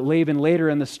happens to Laban later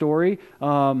in the story.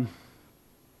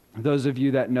 Those of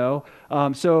you that know.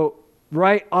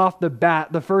 Right off the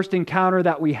bat, the first encounter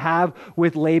that we have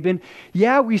with Laban,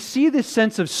 we see this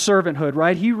sense of servanthood,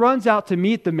 right? He runs out to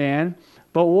meet the man,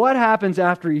 but what happens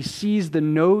after he sees the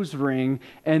nose ring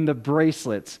and the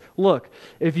bracelets? Look,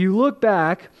 if you look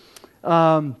back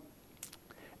at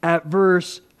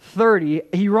verse 30,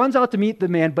 he runs out to meet the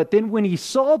man, but then when he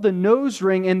saw the nose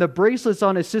ring and the bracelets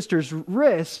on his sister's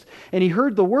wrist, and he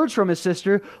heard the words from his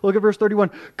sister, look at verse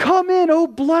 31, come in, O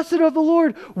blessed of the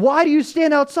Lord. Why do you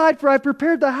stand outside? For I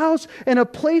prepared the house and a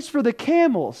place for the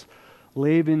camels.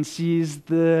 Laban sees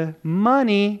the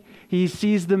money, he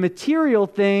sees the material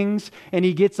things, and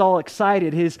he gets all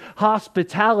excited. His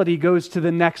hospitality goes to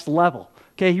the next level.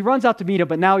 Okay, he runs out to meet him,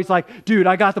 but now he's like, dude,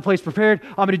 I got the place prepared.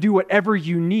 I'm going to do whatever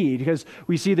you need. Because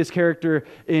we see this character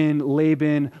in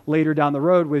Laban later down the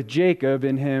road with Jacob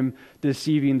and him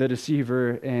deceiving the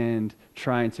deceiver and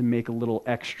trying to make a little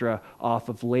extra off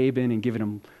of Laban and giving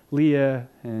him Leah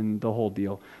and the whole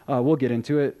deal. We'll get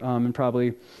into it in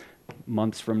probably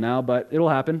months from now, but it'll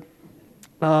happen.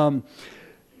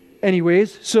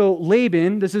 Anyways, so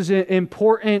Laban, this is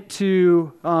important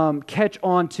to catch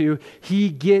on to. He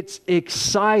gets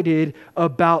excited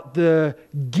about the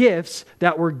gifts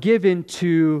that were given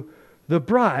to the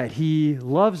bride. He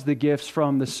loves the gifts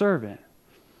from the servant.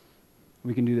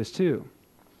 We can do this too.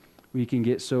 We can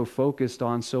get so focused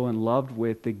on, so in love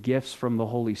with the gifts from the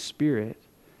Holy Spirit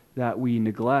that we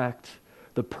neglect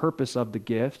the purpose of the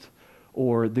gift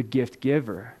or the gift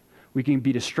giver. We can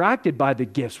be distracted by the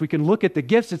gifts. We can look at the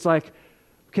gifts. It's like,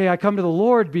 okay, I come to the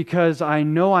Lord because I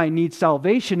know I need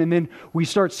salvation. And then we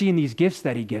start seeing these gifts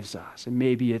that He gives us. And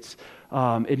maybe it's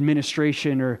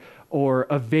administration or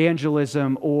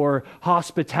evangelism or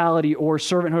hospitality or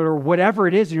servanthood or whatever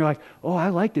it is. And you're like, oh, I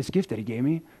like this gift that He gave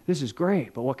me. This is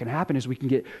great. But what can happen is we can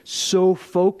get so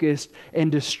focused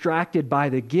and distracted by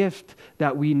the gift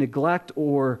that we neglect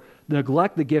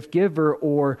the gift giver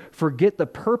or forget the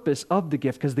purpose of the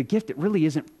gift, because the gift, it really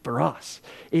isn't for us.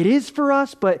 It is for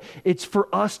us, but it's for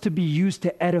us to be used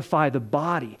to edify the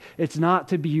body. It's not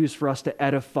to be used for us to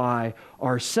edify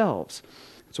ourselves.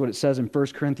 That's what it says in 1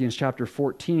 Corinthians chapter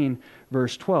 14,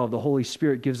 verse 12. The Holy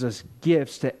Spirit gives us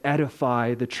gifts to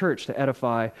edify the church, to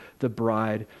edify the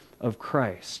bride of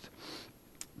Christ.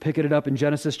 Picking it up in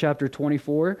Genesis chapter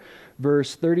 24,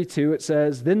 verse 32, it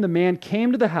says, then the man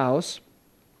came to the house,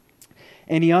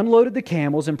 and he unloaded the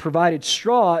camels and provided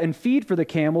straw and feed for the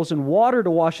camels and water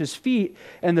to wash his feet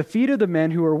and the feet of the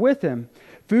men who were with him.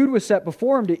 Food was set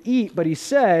before him to eat, but he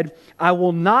said, I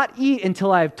will not eat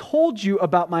until I have told you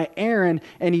about my errand.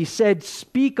 And he said,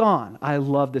 speak on. I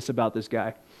love this about this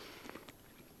guy.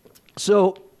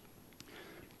 So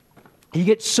he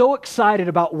gets so excited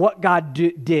about what God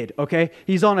did, okay?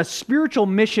 He's on a spiritual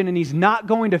mission, and he's not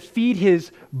going to feed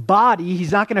his body.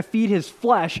 He's not going to feed his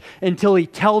flesh until he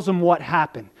tells him what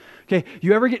happened. Okay,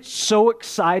 you ever get so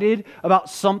excited about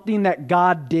something that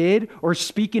God did or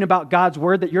speaking about God's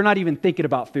word that you're not even thinking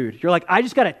about food? You're like, I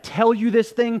just got to tell you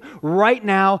this thing right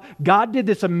now. God did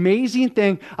this amazing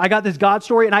thing. I got this God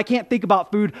story, and I can't think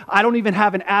about food. I don't even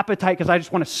have an appetite because I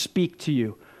just want to speak to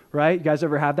you, right? You guys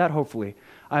ever have that? Hopefully.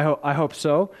 I hope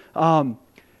so.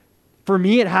 For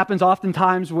me, it happens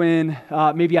oftentimes when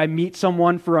maybe I meet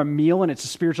someone for a meal and it's a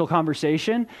spiritual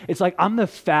conversation. It's like I'm the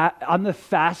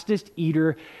fastest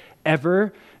eater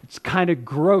ever. It's kind of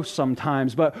gross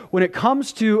sometimes, but when it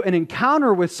comes to an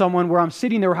encounter with someone where I'm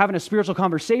sitting there having a spiritual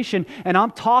conversation and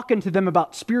I'm talking to them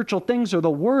about spiritual things or the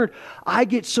Word, I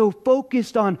get so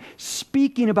focused on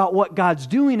speaking about what God's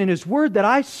doing in His Word that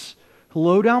I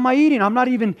slow down my eating. I'm not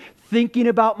even thinking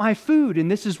about my food.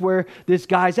 And this is where this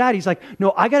guy's at. He's like,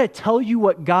 no, I got to tell you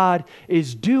what God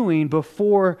is doing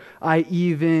before I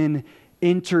even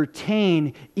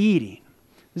entertain eating.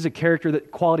 This is a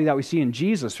quality that we see in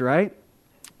Jesus, right?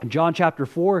 In John chapter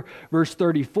 4, verse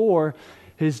 34,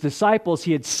 his disciples,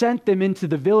 he had sent them into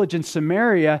the village in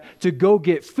Samaria to go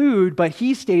get food, but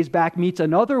he stays back, meets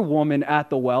another woman at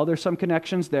the well. There's some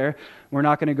connections there. We're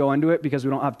not going to go into it because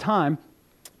we don't have time.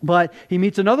 But he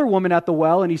meets another woman at the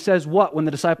well, and he says what when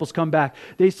the disciples come back?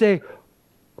 They say,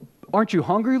 aren't you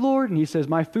hungry, Lord? And he says,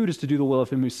 my food is to do the will of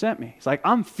him who sent me. It's like,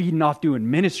 I'm feeding off doing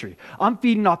ministry. I'm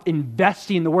feeding off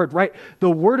investing in the Word, right?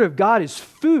 The Word of God is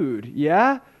food,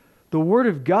 yeah? The Word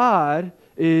of God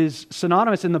is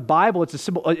synonymous in the Bible. It's a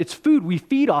symbol. It's food. We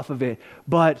feed off of it.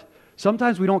 But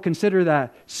sometimes we don't consider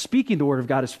that speaking the Word of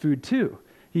God is food too.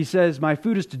 He says, my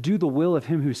food is to do the will of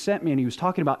him who sent me. And he was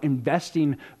talking about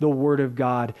investing the Word of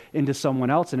God into someone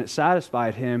else. And it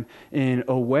satisfied him in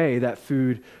a way that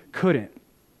food couldn't.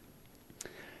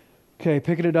 Okay,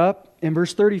 picking it up in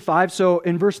verse 35. So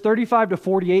in verse 35 to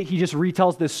 48, he just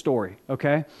retells this story,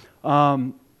 okay?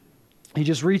 He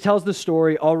just retells the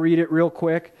story. I'll read it real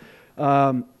quick.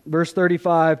 Verse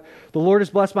 35, the Lord has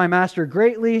blessed my master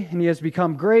greatly, and he has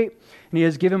become great, and he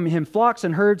has given him flocks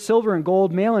and herds, silver and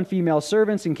gold, male and female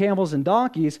servants, and camels and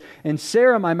donkeys. And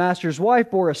Sarah, my master's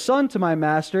wife, bore a son to my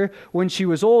master when she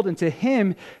was old, and to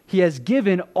him he has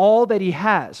given all that he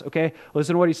has. Okay,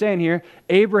 listen to what he's saying here.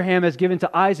 Abraham has given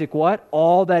to Isaac what?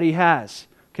 All that he has.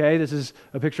 Okay, this is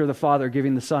a picture of the father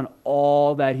giving the son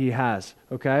all that he has.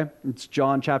 Okay, it's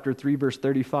John chapter 3, verse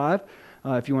 35,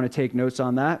 if you want to take notes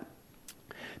on that.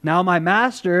 Now my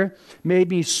master made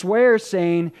me swear,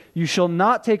 saying, you shall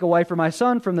not take a wife for my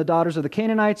son from the daughters of the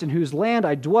Canaanites in whose land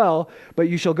I dwell, but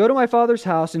you shall go to my father's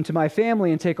house and to my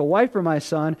family and take a wife for my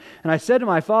son. And I said to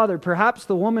my father, perhaps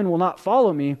the woman will not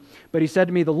follow me. But he said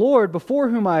to me, the Lord, before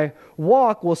whom I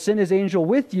walk, will send his angel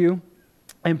with you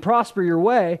and prosper your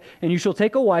way, and you shall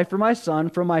take a wife for my son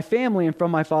from my family and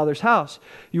from my father's house.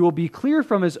 You will be clear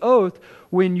from his oath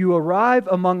when you arrive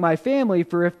among my family,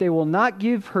 for if they will not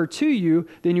give her to you,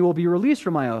 then you will be released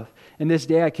from my oath. And this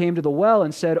day I came to the well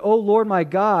and said, O Lord my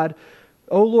God,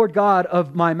 O Lord God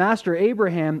of my master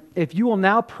Abraham, if you will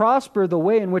now prosper the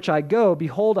way in which I go,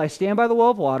 behold, I stand by the well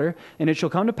of water, and it shall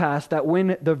come to pass that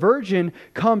when the virgin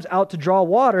comes out to draw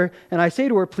water, and I say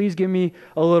to her, please give me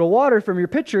a little water from your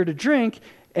pitcher to drink,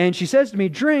 and she says to me,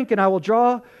 drink, and I will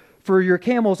draw for your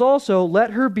camels also,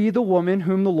 let her be the woman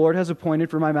whom the Lord has appointed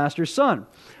for my master's son.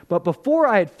 But before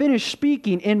I had finished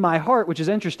speaking in my heart, which is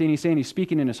interesting, he's saying he's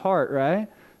speaking in his heart, right?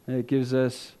 It gives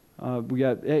us...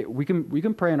 we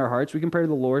can pray in our hearts. We can pray to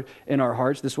the Lord in our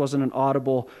hearts. This wasn't an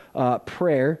audible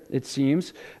prayer, it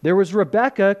seems. There was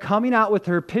Rebekah coming out with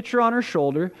her pitcher on her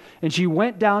shoulder, and she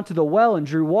went down to the well and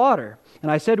drew water. And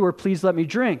I said to her, please let me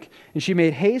drink. And she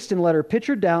made haste and let her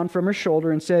pitcher down from her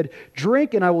shoulder and said,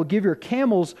 drink, and I will give your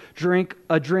camels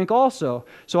a drink also.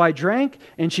 So I drank,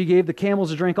 and she gave the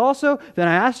camels a drink also. Then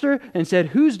I asked her and said,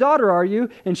 whose daughter are you?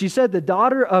 And she said, the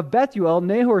daughter of Bethuel,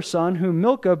 Nahor's son, whom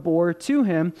Milcah bore to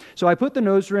him. So I put the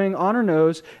nose ring on her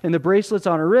nose and the bracelets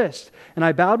on her wrist. And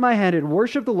I bowed my head and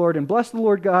worshiped the Lord and blessed the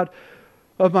Lord God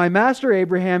of my master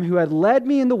Abraham, who had led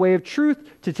me in the way of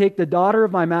truth to take the daughter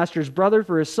of my master's brother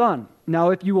for his son.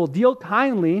 Now, if you will deal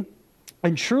kindly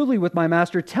and truly with my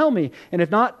master, tell me, and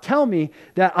if not, tell me,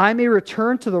 that I may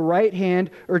return to the right hand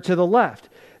or to the left.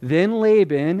 Then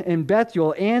Laban and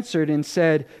Bethuel answered and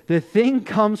said, the thing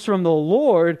comes from the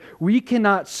Lord. We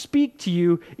cannot speak to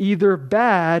you either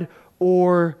bad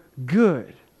or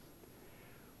good.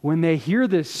 When they hear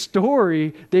this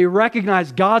story, they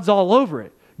recognize God's all over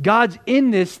it. God's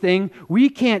in this thing. We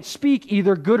can't speak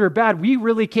either good or bad. We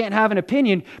really can't have an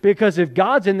opinion, because if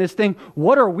God's in this thing,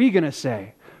 what are we going to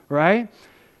say, right?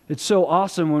 It's so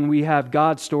awesome when we have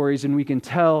God stories and we can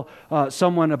tell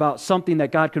someone about something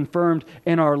that God confirmed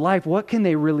in our life. What can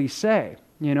they really say,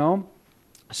 you know?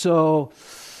 So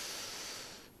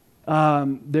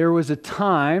there was a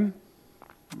time,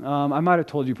 I might have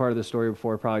told you part of the story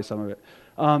before, probably some of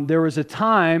it. There was a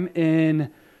time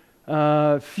in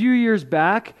a few years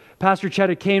back, Pastor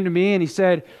Chetta came to me and he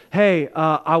said, hey,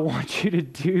 I want you to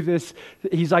do this.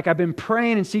 He's like, I've been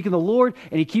praying and seeking the Lord,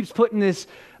 and he keeps putting this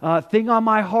thing on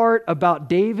my heart about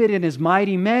David and his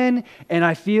mighty men, and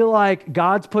I feel like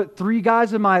God's put 3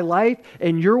 guys in my life,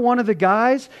 and you're one of the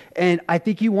guys, and I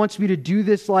think he wants me to do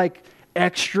this like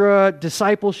extra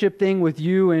discipleship thing with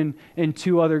you and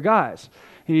two other guys.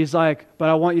 And he's like, but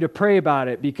I want you to pray about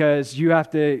it because you have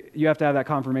to have that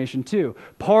confirmation too.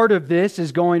 Part of this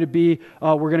is going to be,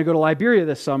 we're going to go to Liberia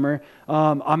this summer.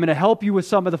 I'm going to help you with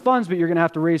some of the funds, but you're going to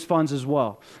have to raise funds as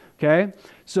well. Okay?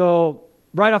 So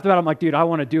right off the bat, I'm like, dude, I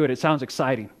want to do it. It sounds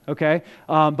exciting. Okay?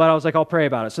 But I was like, I'll pray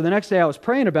about it. So the next day I was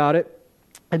praying about it.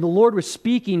 And the Lord was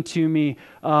speaking to me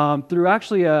through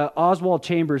actually a Oswald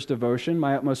Chambers devotion,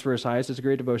 My Utmost for His Highest. It's a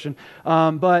great devotion.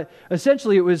 But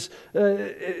essentially it was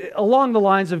along the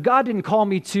lines of God didn't call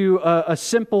me to a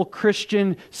simple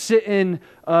Christian sit in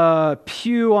a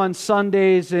pew on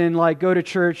Sundays and like go to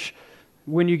church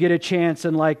when you get a chance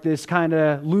and like this kind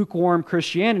of lukewarm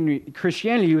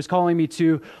Christianity. He was calling me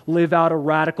to live out a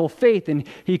radical faith, and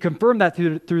he confirmed that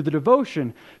through the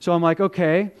devotion. So I'm like,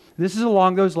 okay, this is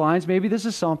along those lines. Maybe this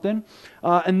is something.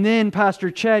 And then Pastor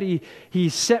Chet, he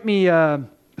sent me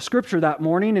scripture that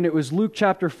morning, and it was Luke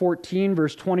chapter 14,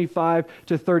 verse 25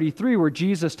 to 33, where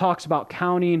Jesus talks about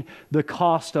counting the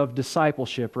cost of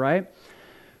discipleship, right?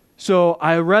 So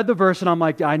I read the verse and I'm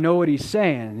like, I know what he's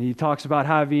saying. He talks about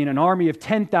having an army of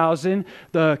 10,000.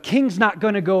 The king's not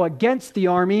going to go against the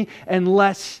army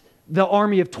unless the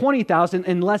army of 20,000,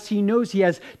 unless he knows he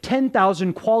has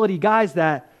 10,000 quality guys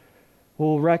that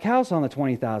will wreck house on the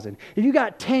 20,000. If you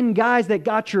got 10 guys that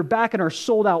got your back and are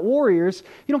sold out warriors,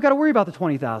 you don't got to worry about the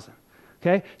 20,000.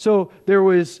 Okay? So there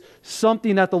was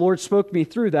something that the Lord spoke to me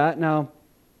through that. Now,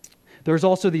 there's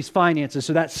also these finances.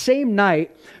 So that same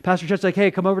night, Pastor Chet's like, hey,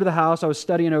 come over to the house. I was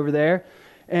studying over there.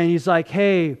 And he's like,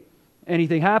 hey,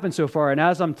 anything happened so far? And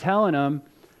as I'm telling him,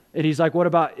 and he's like,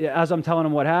 as I'm telling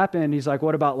him what happened, he's like,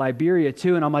 what about Liberia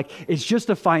too? And I'm like, it's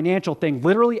just a financial thing.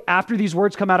 Literally, after these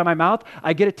words come out of my mouth,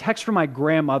 I get a text from my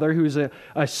grandmother, who's a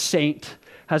saint,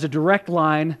 has a direct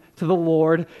line to the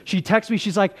Lord. She texts me,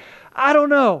 she's like, I don't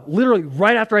know. Literally,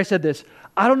 right after I said this,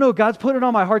 I don't know, God's put it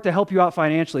on my heart to help you out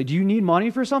financially. Do you need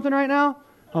money for something right now?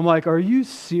 I'm like, are you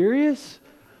serious?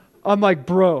 I'm like,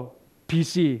 bro,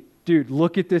 PC, dude,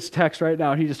 look at this text right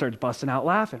now. And he just starts busting out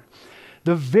laughing.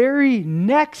 The very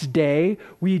next day,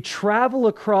 we travel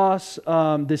across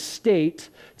the state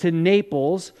to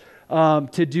Naples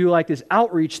to do like this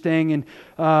outreach thing.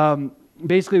 And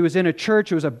basically it was in a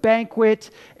church. It was a banquet,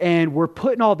 and we're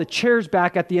putting all the chairs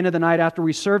back at the end of the night after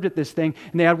we served at this thing.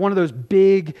 And they had one of those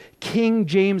big King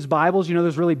James Bibles, you know,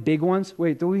 those really big ones.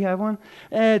 Wait, do we have one?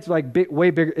 It's like big, way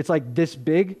bigger. It's like this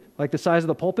big, like the size of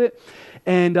the pulpit.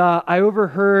 And I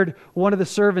overheard one of the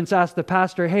servants ask the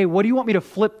pastor, hey, what do you want me to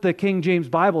flip the King James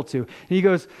Bible to? And he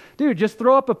goes, dude, just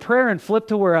throw up a prayer and flip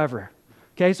to wherever.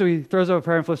 Okay, so he throws up a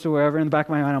prayer and flips to wherever. In the back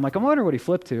of my mind, I'm like, I wonder what he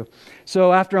flipped to.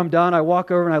 So after I'm done, I walk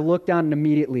over and I look down, and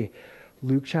immediately,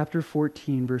 Luke chapter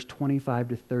 14, verse 25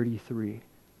 to 33.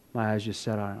 My eyes just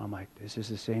set on it. I'm like, this is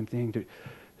the same thing. Dude,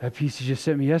 that piece he just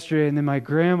sent me yesterday, and then my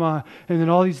grandma, and then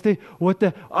all these things.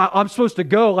 I'm supposed to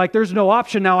go. Like, there's no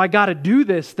option now. I got to do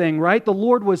this thing, right? The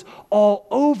Lord was all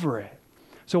over it.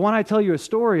 So when I tell you a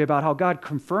story about how God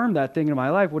confirmed that thing in my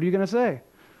life, what are you going to say?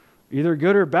 Either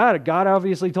good or bad. God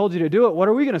obviously told you to do it. What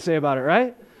are we going to say about it,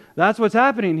 right? That's what's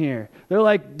happening here. They're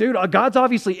like, dude, God's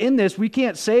obviously in this. We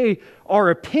can't say our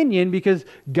opinion because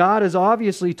God has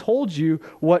obviously told you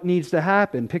what needs to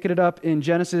happen. Picking it up in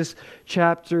Genesis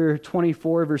chapter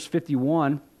 24, verse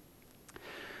 51. It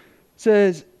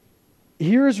says,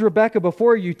 here is Rebekah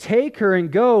before you. Take her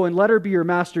and go and let her be your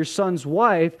master's son's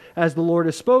wife, as the Lord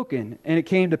has spoken. And it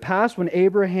came to pass when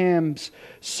Abraham's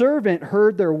servant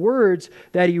heard their words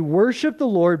that he worshiped the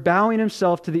Lord, bowing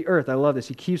himself to the earth. I love this.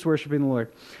 He keeps worshiping the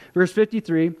Lord. Verse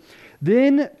 53,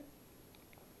 then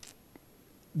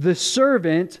the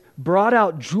servant brought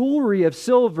out jewelry of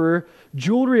silver,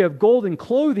 jewelry of gold, and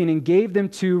clothing, and gave them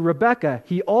to Rebekah.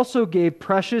 He also gave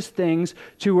precious things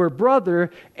to her brother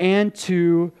and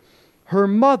to her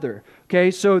mother.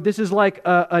 Okay, so this is like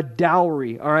a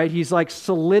dowry, all right? He's like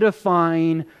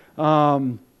solidifying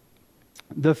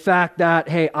the fact that,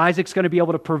 hey, Isaac's going to be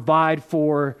able to provide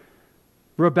for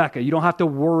Rebekah. You don't have to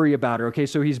worry about her, okay?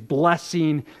 So he's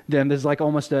blessing them. This is like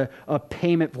almost a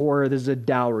payment for her. This is a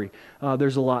dowry.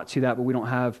 There's a lot to that, but we don't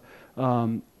have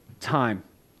time.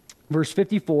 Verse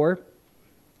 54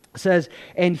 says,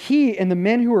 and he and the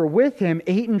men who were with him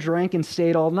ate and drank and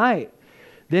stayed all night.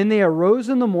 Then they arose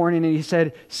in the morning, and he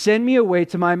said, send me away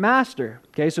to my master.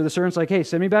 Okay, so the servant's like, hey,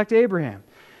 send me back to Abraham.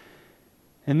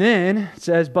 And then it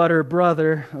says, but her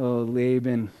brother,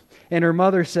 Laban, and her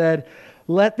mother said,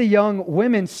 let the young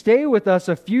women stay with us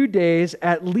a few days,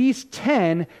 at least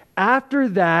 10. After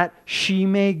that, she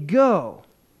may go.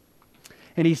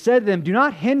 And he said to them, do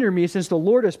not hinder me, since the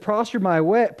Lord has prospered my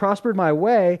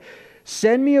way.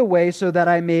 Send me away so that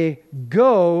I may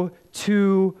go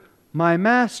to my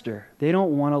master. They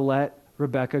don't want to let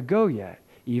Rebekah go yet.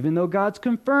 Even though God's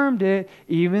confirmed it,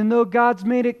 even though God's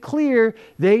made it clear,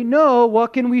 they know,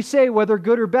 what can we say, whether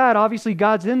good or bad? Obviously,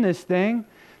 God's in this thing.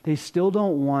 They still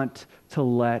don't want to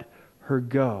let her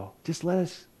go. Just let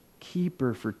us keep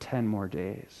her for 10 more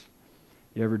days.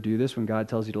 You ever do this when God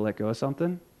tells you to let go of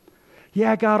something?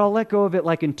 Yeah, God, I'll let go of it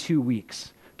like in 2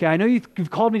 weeks. Okay, I know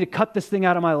you've called me to cut this thing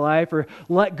out of my life or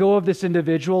let go of this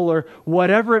individual or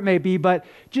whatever it may be, but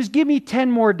just give me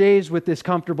 10 more days with this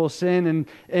comfortable sin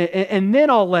and then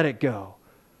I'll let it go.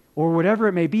 Or whatever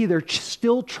it may be, they're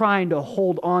still trying to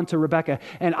hold on to Rebekah.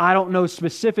 And I don't know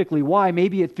specifically why.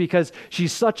 Maybe it's because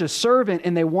she's such a servant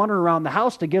and they want her around the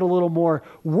house to get a little more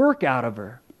work out of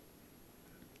her.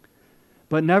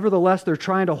 But nevertheless, they're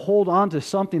trying to hold on to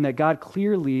something that God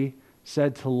clearly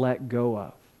said to let go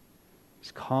of.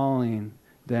 He's calling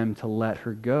them to let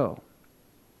her go.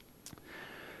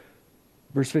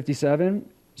 Verse 57,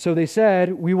 so they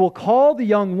said, we will call the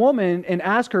young woman and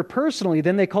ask her personally.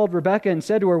 Then they called Rebekah and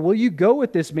said to her, will you go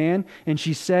with this man? And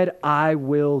she said, I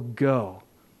will go.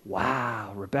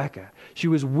 Wow, Rebekah. She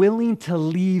was willing to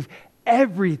leave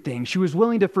everything. She was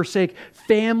willing to forsake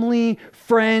family,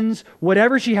 friends,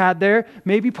 whatever she had there.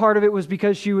 Maybe part of it was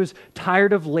because she was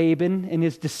tired of Laban and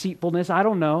his deceitfulness. I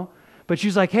don't know. But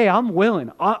she's like, hey, I'm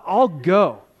willing. I'll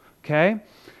go. Okay?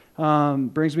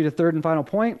 Brings me to third and final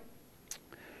point.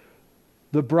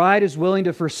 The bride is willing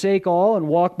to forsake all and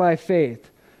walk by faith.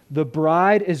 The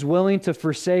bride is willing to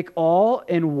forsake all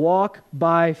and walk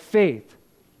by faith.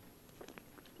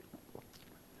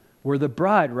 We're the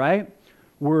bride, right?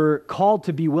 We're called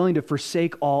to be willing to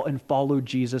forsake all and follow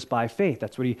Jesus by faith.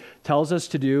 That's what he tells us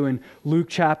to do in Luke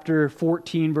chapter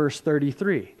 14, verse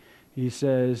 33. He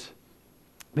says,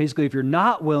 basically, if you're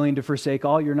not willing to forsake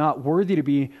all, you're not worthy to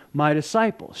be my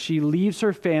disciple. She leaves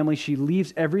her family. She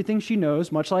leaves everything she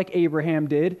knows, much like Abraham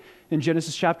did in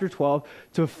Genesis chapter 12,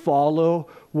 to follow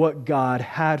what God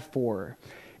had for her.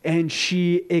 And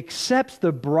she accepts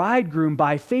the bridegroom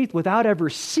by faith without ever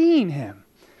seeing him.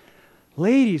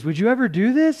 Ladies, would you ever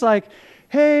do this? Like,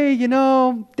 hey,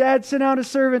 Dad sent out a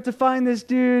servant to find this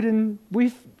dude, and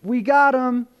we got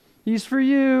him. He's for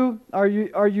you. Are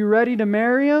you ready to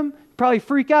marry him? Probably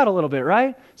freak out a little bit,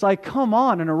 right? It's like, come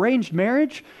on, an arranged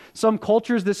marriage? Some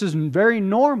cultures, this is very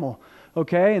normal,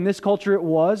 okay? In this culture, it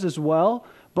was as well.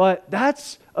 But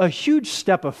that's a huge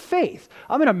step of faith.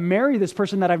 I'm going to marry this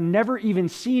person that I've never even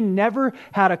seen, never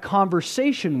had a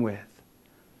conversation with.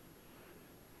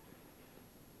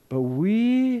 But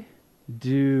we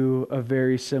do a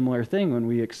very similar thing when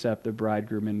we accept the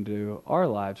bridegroom into our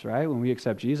lives, right? When we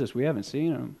accept Jesus, we haven't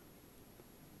seen him.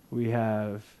 We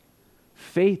have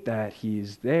faith that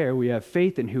he's there. We have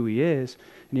faith in who he is.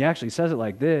 And he actually says it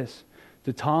like this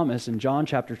to Thomas in John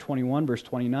chapter 21, verse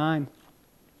 29.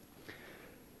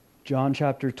 John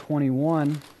chapter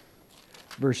 21,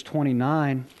 verse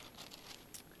 29.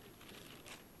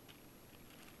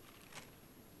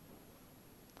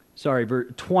 Sorry,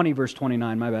 20, verse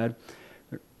 29, my bad.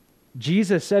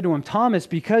 Jesus said to him, Thomas,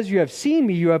 because you have seen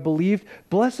me, you have believed.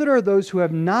 Blessed are those who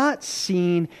have not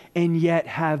seen and yet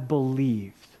have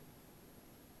believed.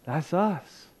 That's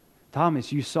us.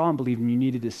 Thomas, you saw and believed and you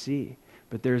needed to see.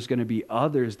 But there's going to be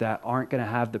others that aren't going to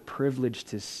have the privilege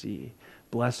to see.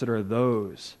 Blessed are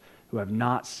those who have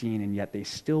not seen and yet they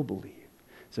still believe.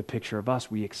 It's a picture of us.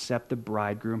 We accept the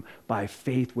bridegroom by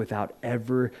faith without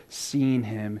ever seeing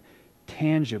him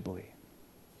tangibly.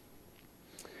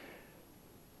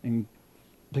 And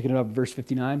picking it up, verse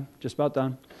 59, just about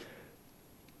done.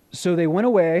 So they went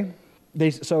away.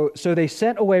 So they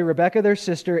sent away Rebekah, their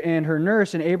sister, and her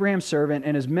nurse, and Abraham's servant,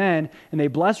 and his men, and they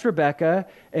blessed Rebekah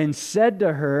and said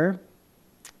to her,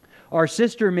 our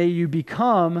sister, may you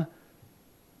become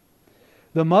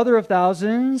the mother of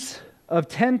thousands, of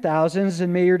 10,000s,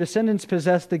 and may your descendants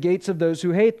possess the gates of those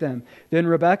who hate them. Then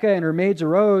Rebekah and her maids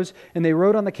arose, and they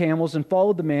rode on the camels and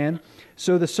followed the man.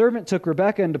 So the servant took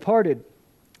Rebekah and departed.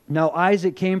 Now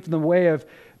Isaac came from the way of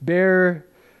Beer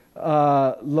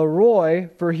Leroy,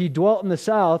 for he dwelt in the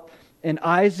south, and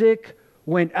Isaac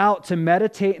went out to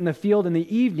meditate in the field in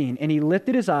the evening, and he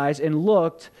lifted his eyes and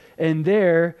looked, and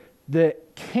there the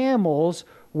camels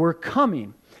were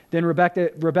coming. Then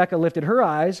Rebekah lifted her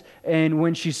eyes, and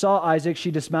when she saw Isaac,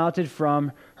 she dismounted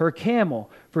from her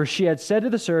camel. For she had said to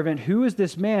the servant, who is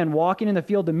this man walking in the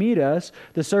field to meet us?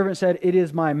 The servant said, it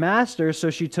is my master. So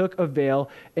she took a veil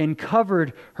and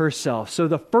covered herself. So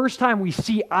the first time we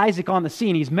see Isaac on the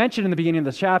scene, he's mentioned in the beginning of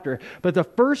the chapter, but the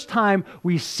first time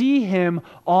we see him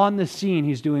on the scene,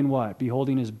 he's doing what?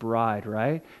 Beholding his bride,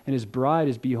 right? And his bride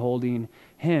is beholding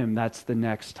him. That's the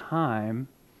next time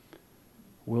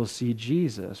we'll see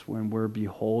Jesus. When we're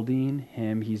beholding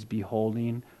him, he's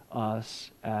beholding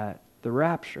us at the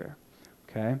rapture.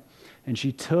 Okay? And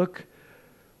she took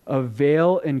a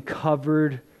veil and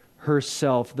covered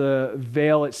herself. The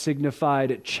veil, it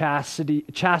signified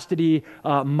chastity,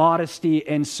 modesty,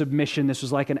 and submission. This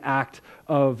was like an act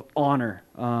of honor.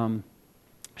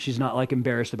 She's not like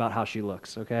embarrassed about how she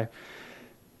looks, okay?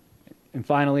 And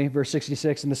finally, verse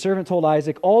 66, and the servant told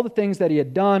Isaac all the things that he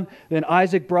had done. Then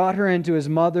Isaac brought her into his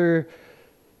mother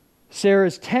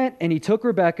Sarah's tent, and he took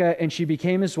Rebekah, and she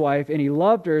became his wife, and he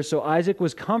loved her. So Isaac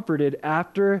was comforted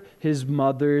after his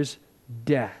mother's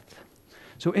death.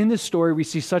 So in this story, we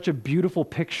see such a beautiful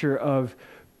picture of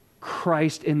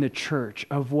Christ in the church,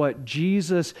 of what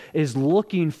Jesus is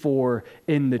looking for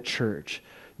in the church.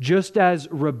 Just as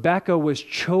Rebekah was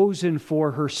chosen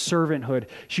for her servanthood,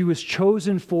 she was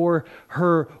chosen for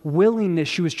her willingness,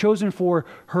 she was chosen for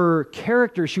her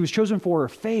character, she was chosen for her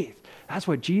faith. That's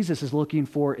what Jesus is looking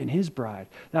for in his bride.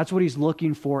 That's what he's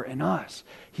looking for in us.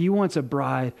 He wants a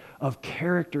bride of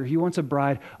character. He wants a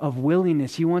bride of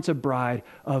willingness. He wants a bride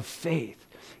of faith.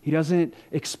 He doesn't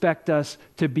expect us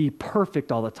to be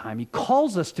perfect all the time. He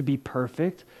calls us to be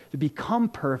perfect, to become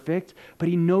perfect, but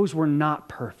he knows we're not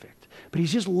perfect. But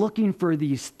he's just looking for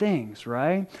these things,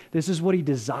 right? This is what he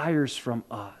desires from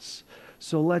us.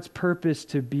 So let's purpose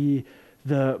to be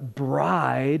the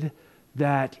bride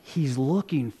that he's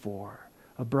looking for.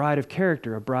 A bride of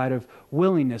character, a bride of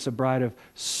willingness, a bride of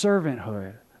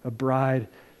servanthood, a bride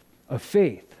of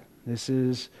faith. This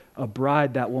is a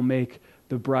bride that will make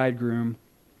the bridegroom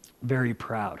very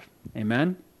proud.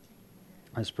 Amen?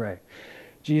 Let's pray.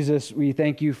 Jesus, we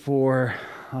thank you for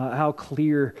how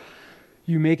clear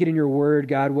you make it in your word,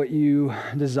 God, what you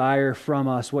desire from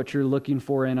us, what you're looking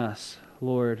for in us,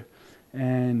 Lord.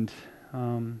 And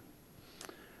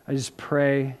I just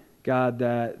pray, God,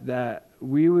 that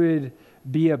we would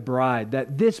be a bride,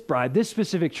 that this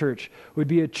specific church would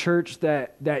be a church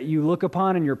that you look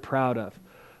upon and you're proud of.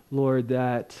 Lord,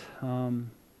 that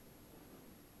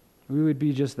we would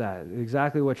be just that,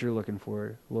 exactly what you're looking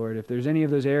for, Lord. If there's any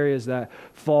of those areas that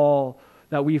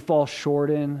we fall short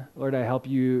in, Lord, I hope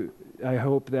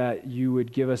that you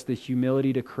would give us the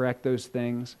humility to correct those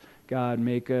things. God,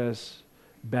 make us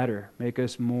better. Make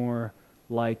us more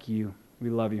like you. We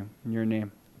love you. In your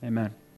name, amen.